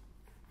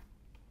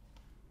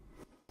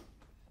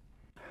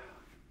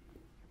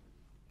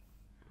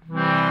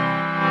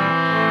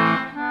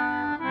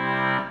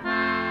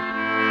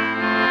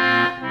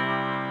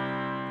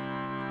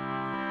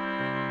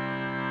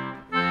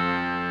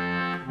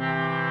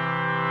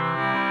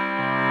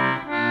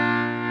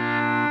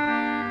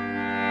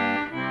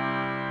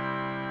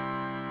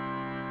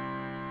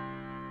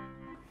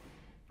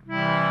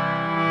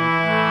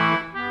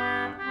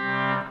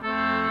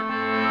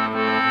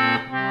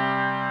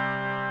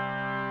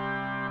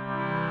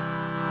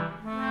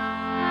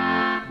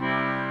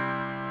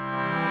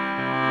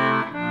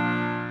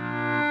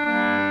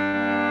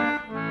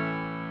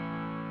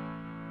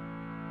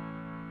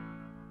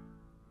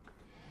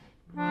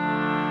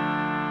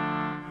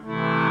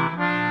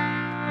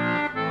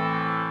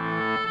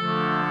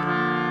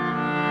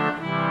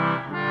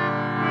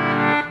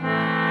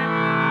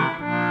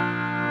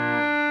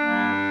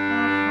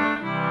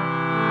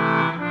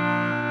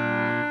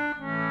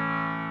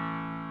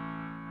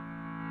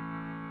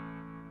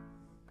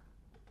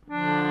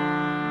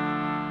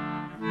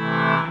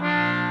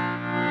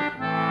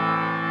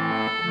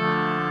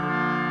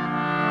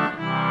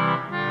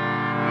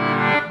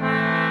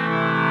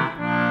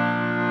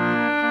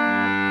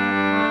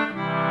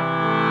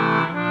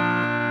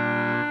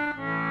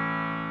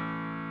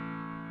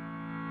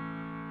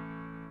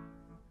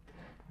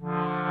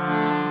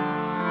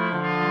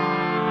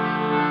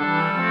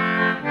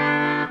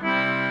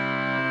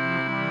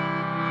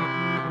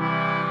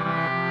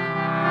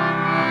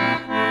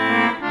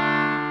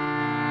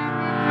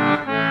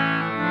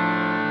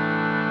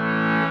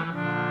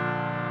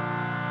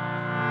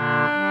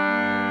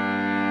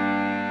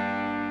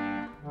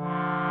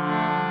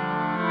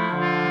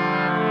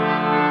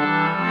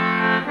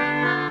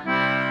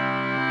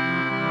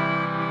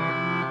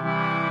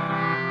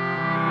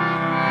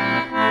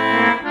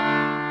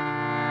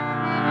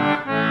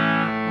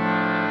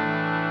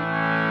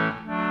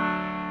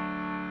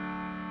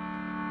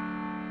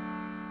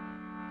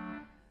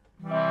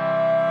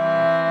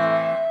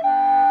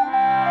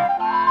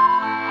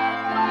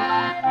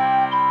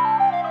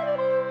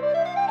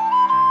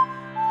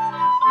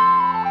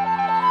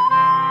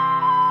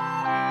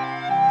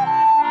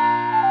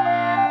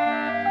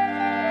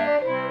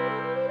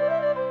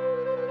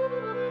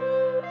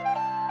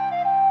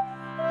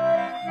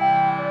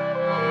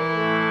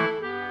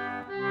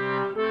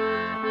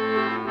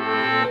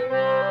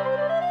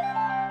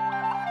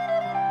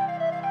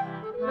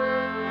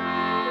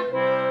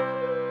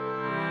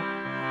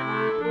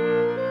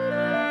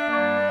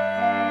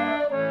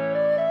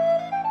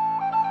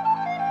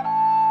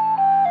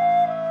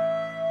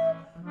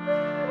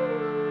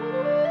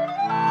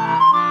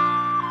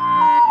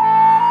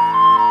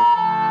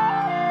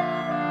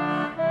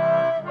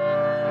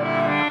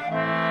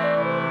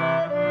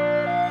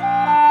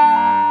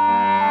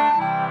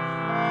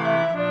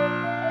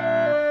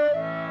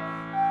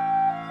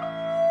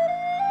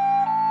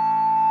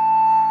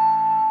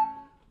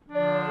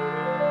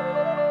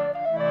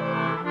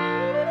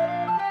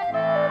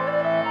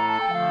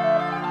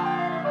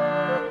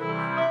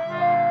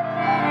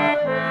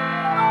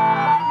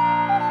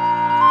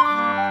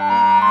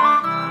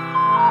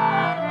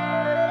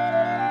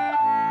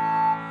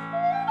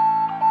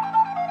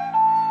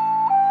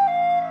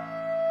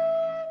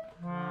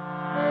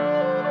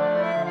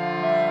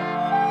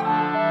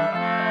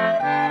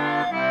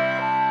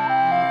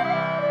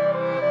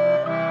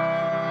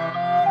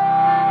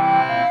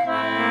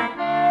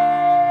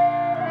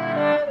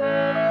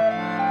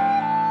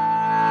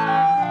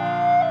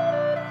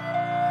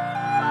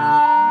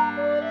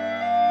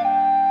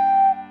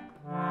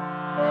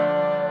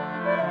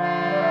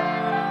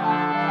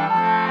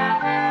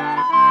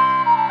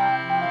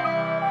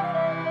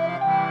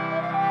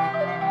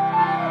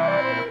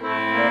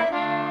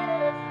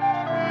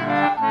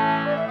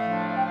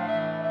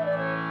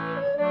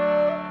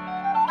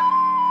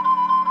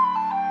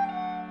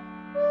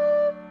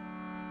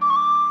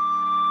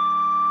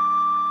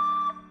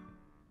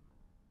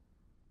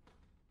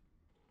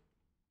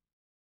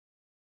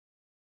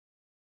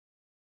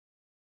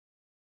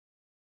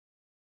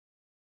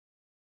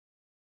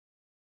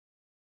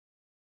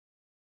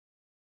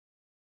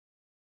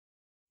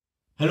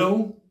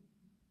 Hello,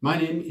 my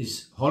name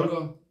is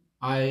Holger.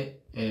 I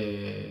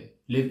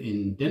live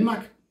in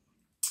Denmark,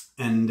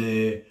 and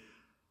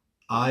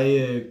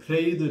I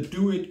play the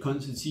Duet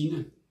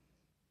Concertina.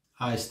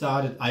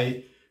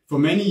 for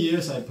many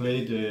years I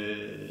played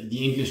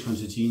the English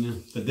concertina,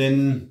 but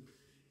then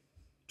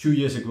 2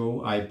 years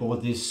ago I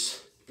bought this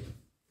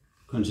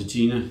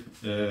concertina,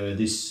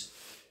 this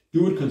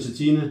Duet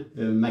concertina,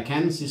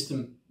 Maccann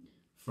system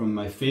from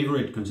my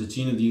favorite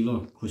concertina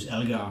dealer, Chris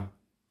Algar,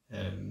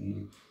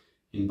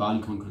 in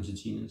Baritone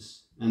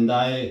concertinas, and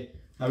I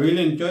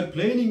really enjoyed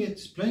playing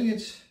it.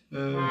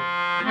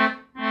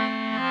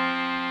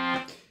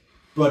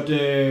 But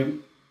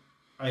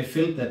I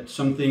felt that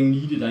something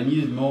I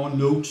needed more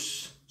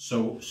notes,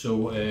 so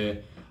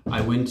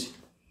I went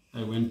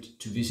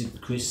to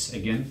visit Chris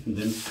again, and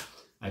then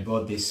I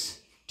bought this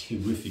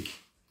terrific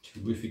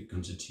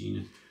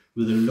concertina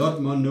with a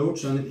lot more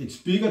notes on it. It's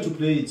bigger to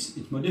play,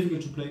 it's more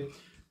difficult to play,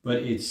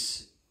 but it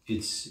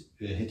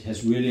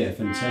has really a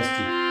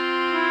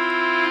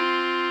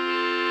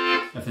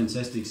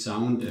fantastic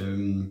sound,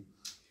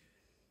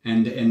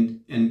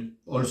 and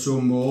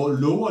also more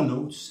lower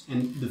notes.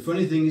 And the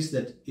funny thing is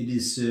that it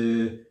is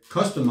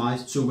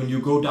customized. So when you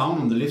go down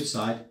on the left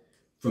side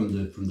from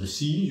the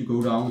C, you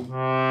go down to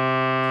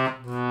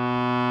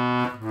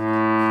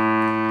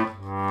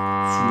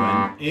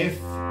an F,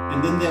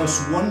 and then there's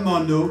one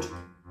more note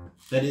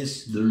that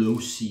is the low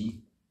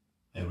C.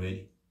 Are you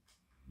ready?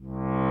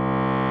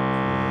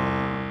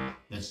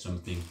 That's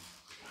something.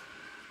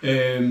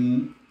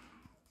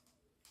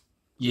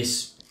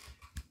 Yes,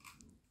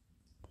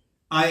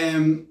 I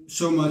am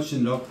so much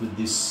in love with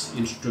this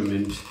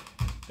instrument,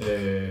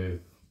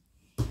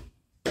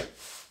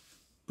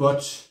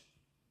 but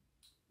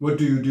what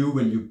do you do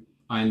when you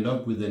are in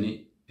love with an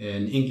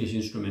English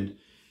instrument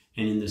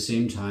and in the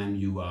same time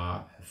you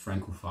are a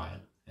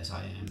Francophile, as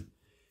I am?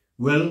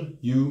 Well,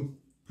 you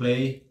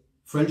play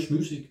French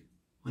music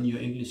on your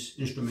English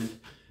instrument,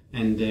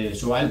 and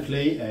so I'll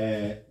play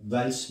a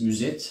Valse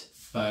Musette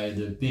by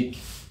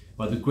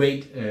the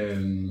great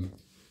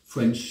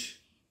French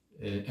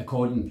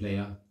accordion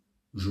player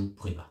Joe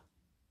Privat,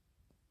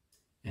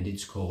 and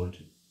it's called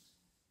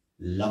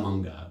La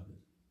Mangable.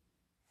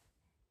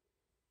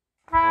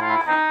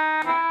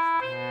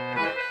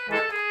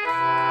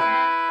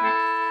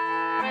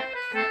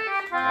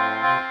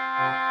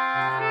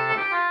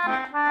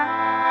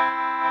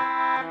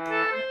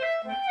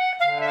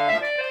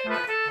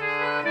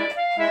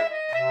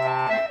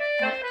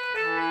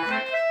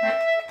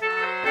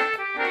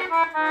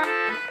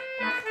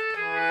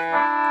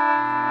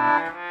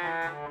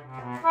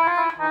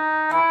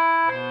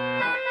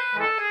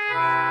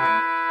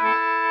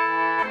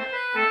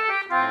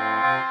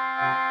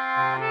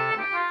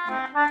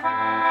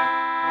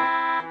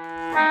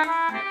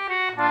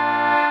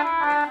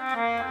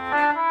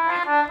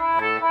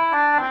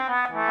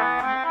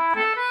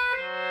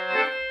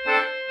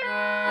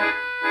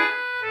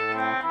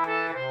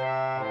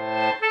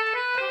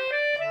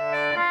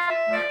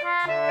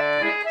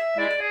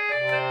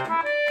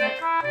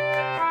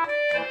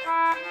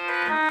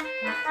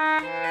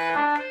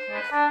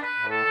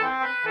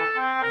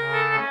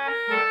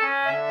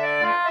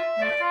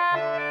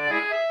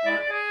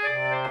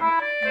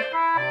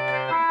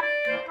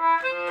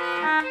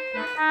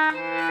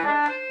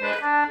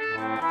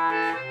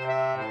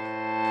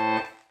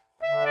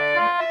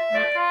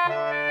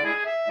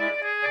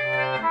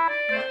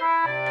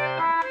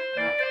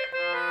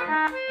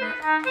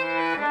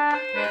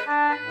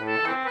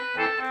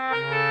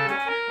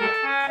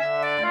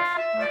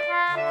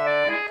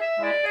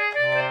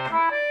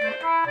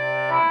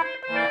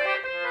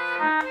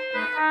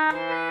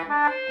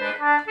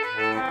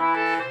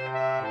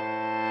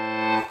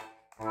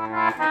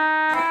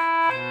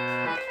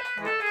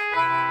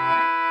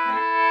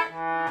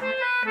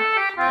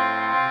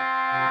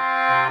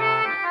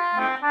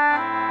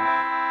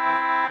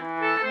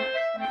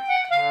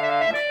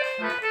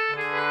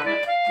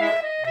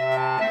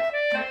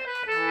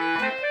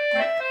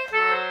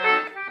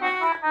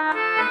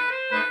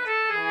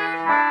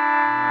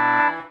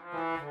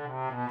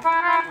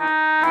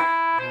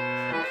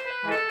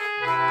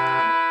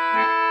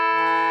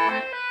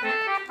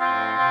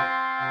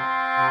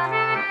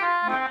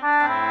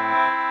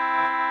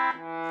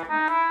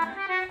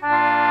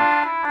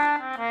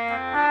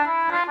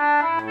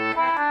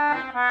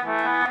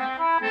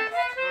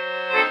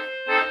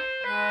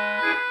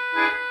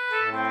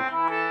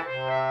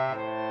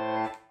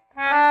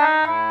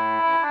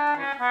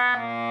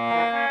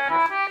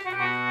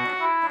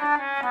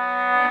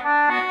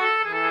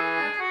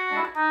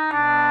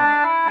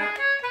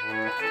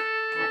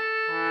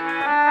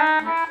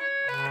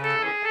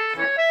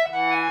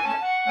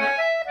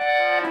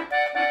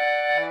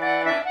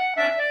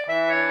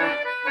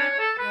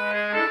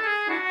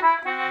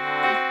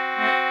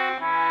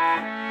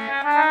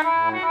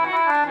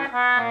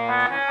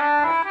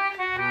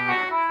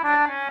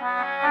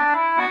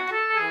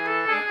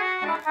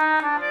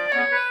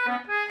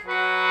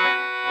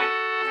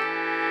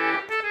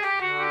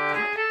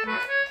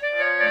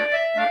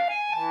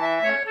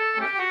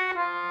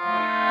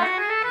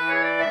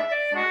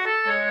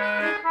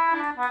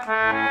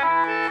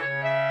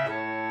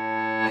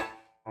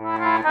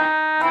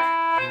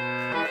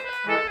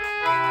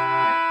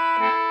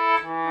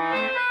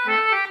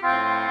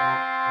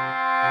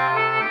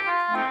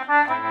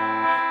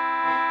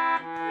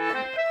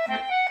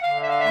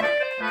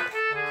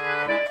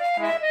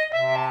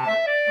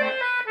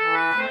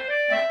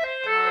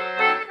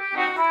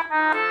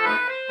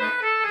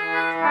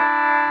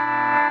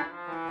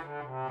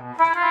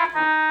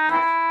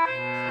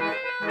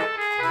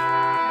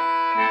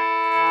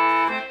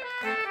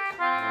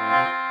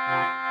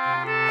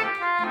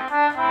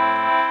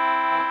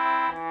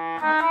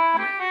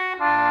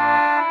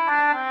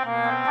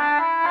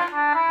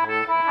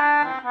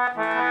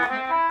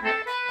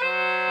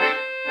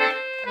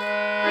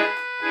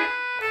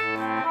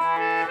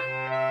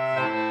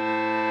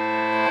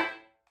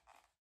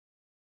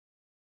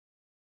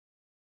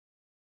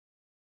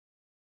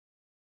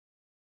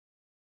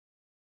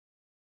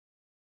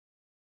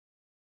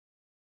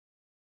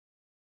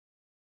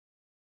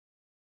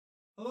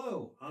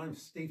 Hello, I'm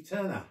Steve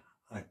Turner.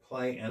 I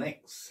play an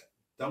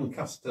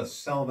ex-Doncaster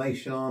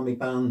Salvation Army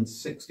Band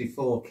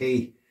 64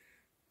 key,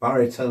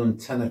 baritone,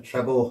 tenor,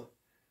 treble,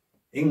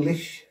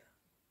 English,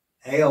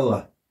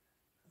 Aola,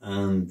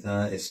 and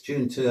it's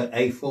tuned to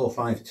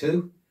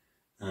A452,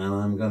 and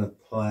I'm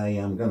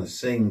going to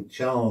sing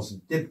Charles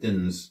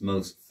Dibdin's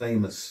most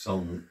famous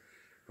song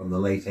from the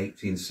late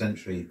 18th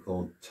century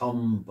called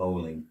Tom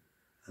Bowling.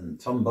 And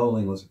Tom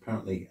Bowling was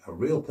apparently a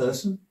real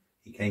person.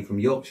 He came from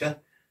Yorkshire.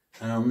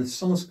 And this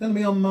song's going to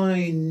be on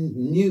my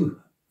new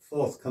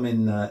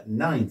forthcoming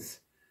 9th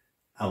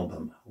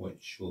album,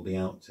 which will be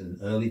out in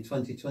early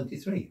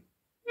 2023.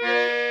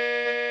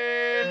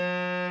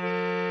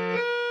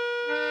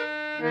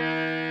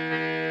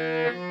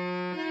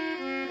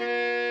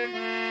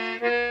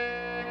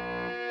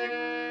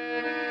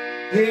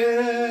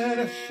 Here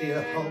a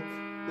sheer hulk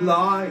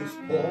lies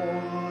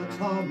poor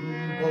Tom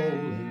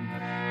Bowling,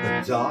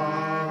 the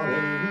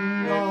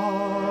darling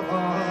of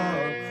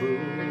our crew.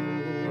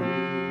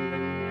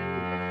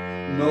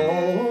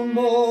 No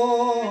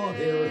more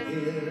he'll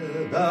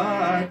hear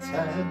the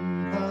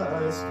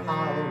tempest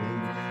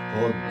howling,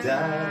 for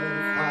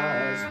death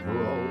has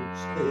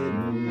broached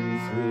him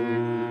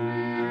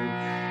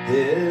through.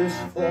 His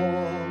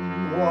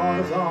form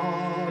was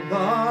of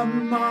the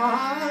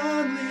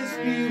manliest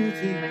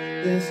beauty,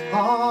 his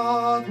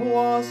heart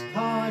was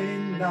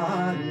kind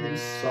and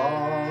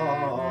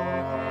soft.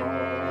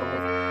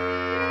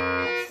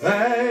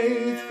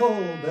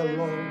 Faithful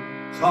below,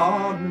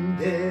 Tom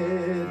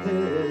did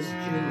his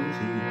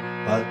duty,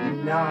 but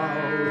now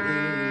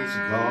he's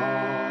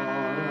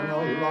gone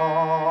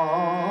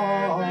aloft.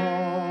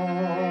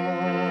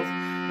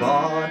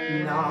 But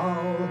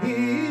now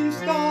he's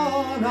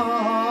gone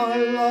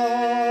aloft.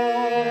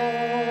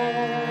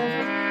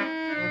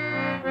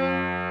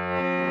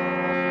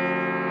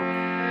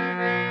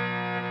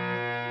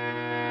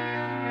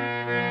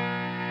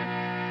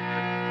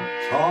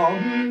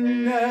 Tom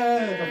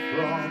never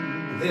from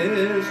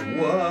his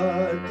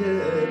word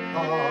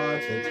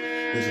departed,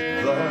 his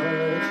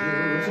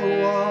virtues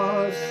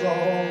were so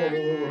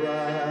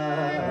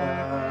rare.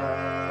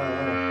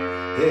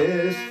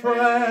 His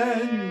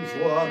friends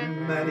were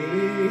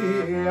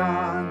many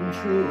and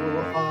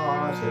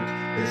true-hearted,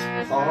 his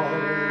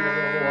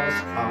pulse was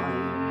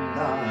kind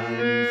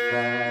and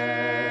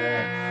fair.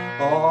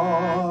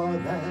 Oh,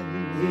 then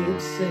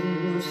he'd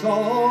sing so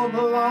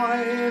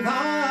blithe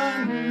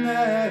and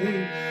merry,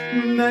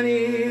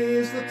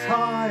 many's the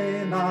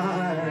time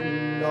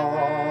and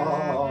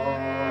oft.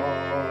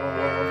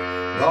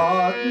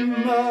 But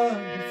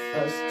mirth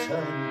has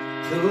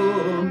turned to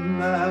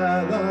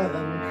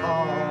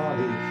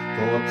melancholy,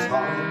 for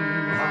Tom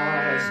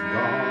has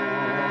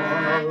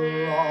gone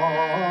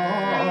aloft.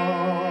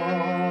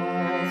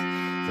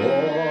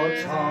 For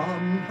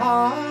Tom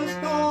has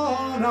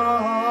gone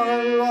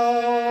aloft.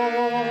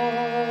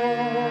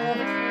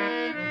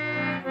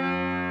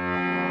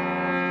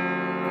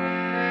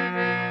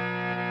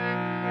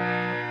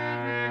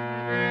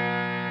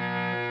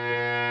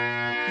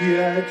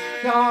 Yet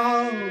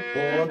shall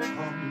poor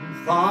Tom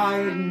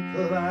find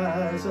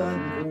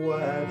pleasant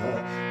weather,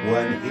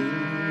 when he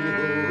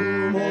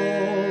whom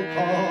all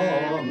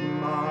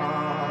commands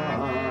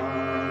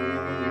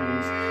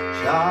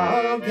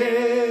shall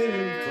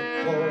give to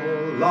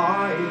poor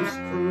life's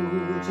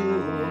crew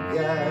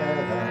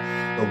together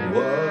the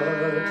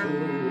word to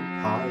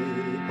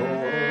pipe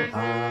all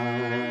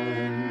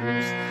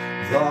hands.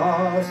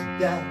 Thus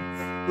death,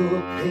 who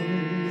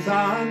kings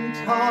and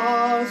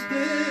tars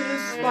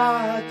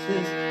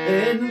dispatches,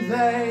 in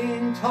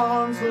vain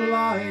Tom's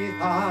life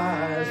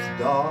has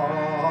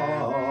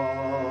dogged.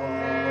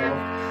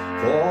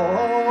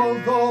 For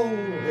though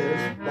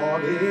his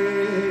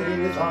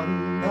body's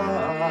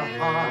under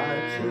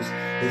hatches,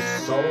 his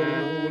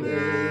soul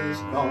is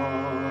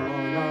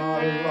gone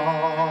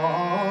aloft.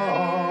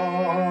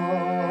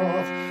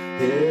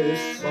 His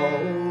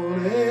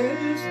soul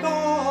is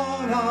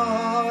gone aloft.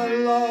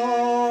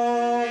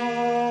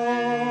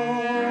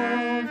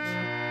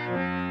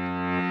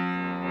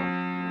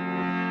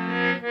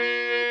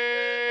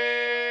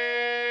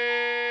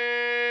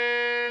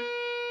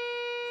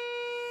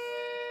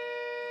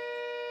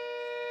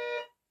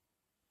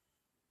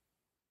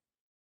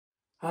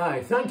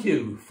 Hi, thank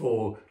you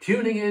for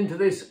tuning in to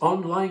this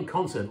online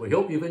concert. We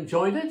hope you've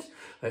enjoyed it.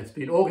 It's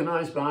been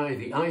organised by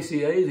the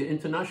ICA, the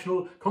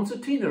International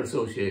Concertina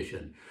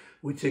Association,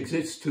 which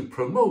exists to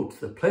promote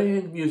the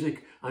playing,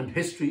 music and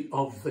history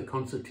of the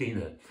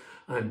concertina.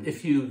 And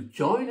if you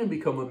join and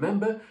become a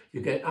member, you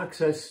get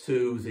access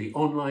to the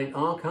online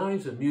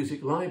archives and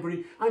music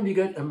library, and you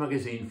get a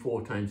magazine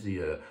 4 times a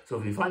year. So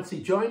if you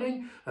fancy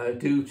joining,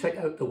 do check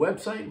out the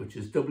website, which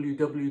is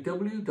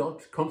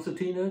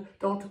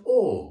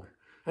www.concertina.org.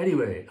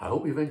 Anyway, I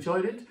hope you've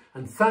enjoyed it,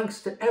 and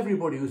thanks to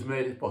everybody who's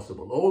made it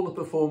possible, all the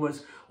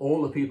performers,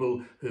 all the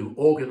people who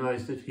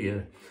organised it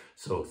here.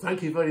 So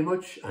thank you very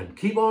much, and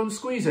keep on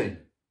squeezing.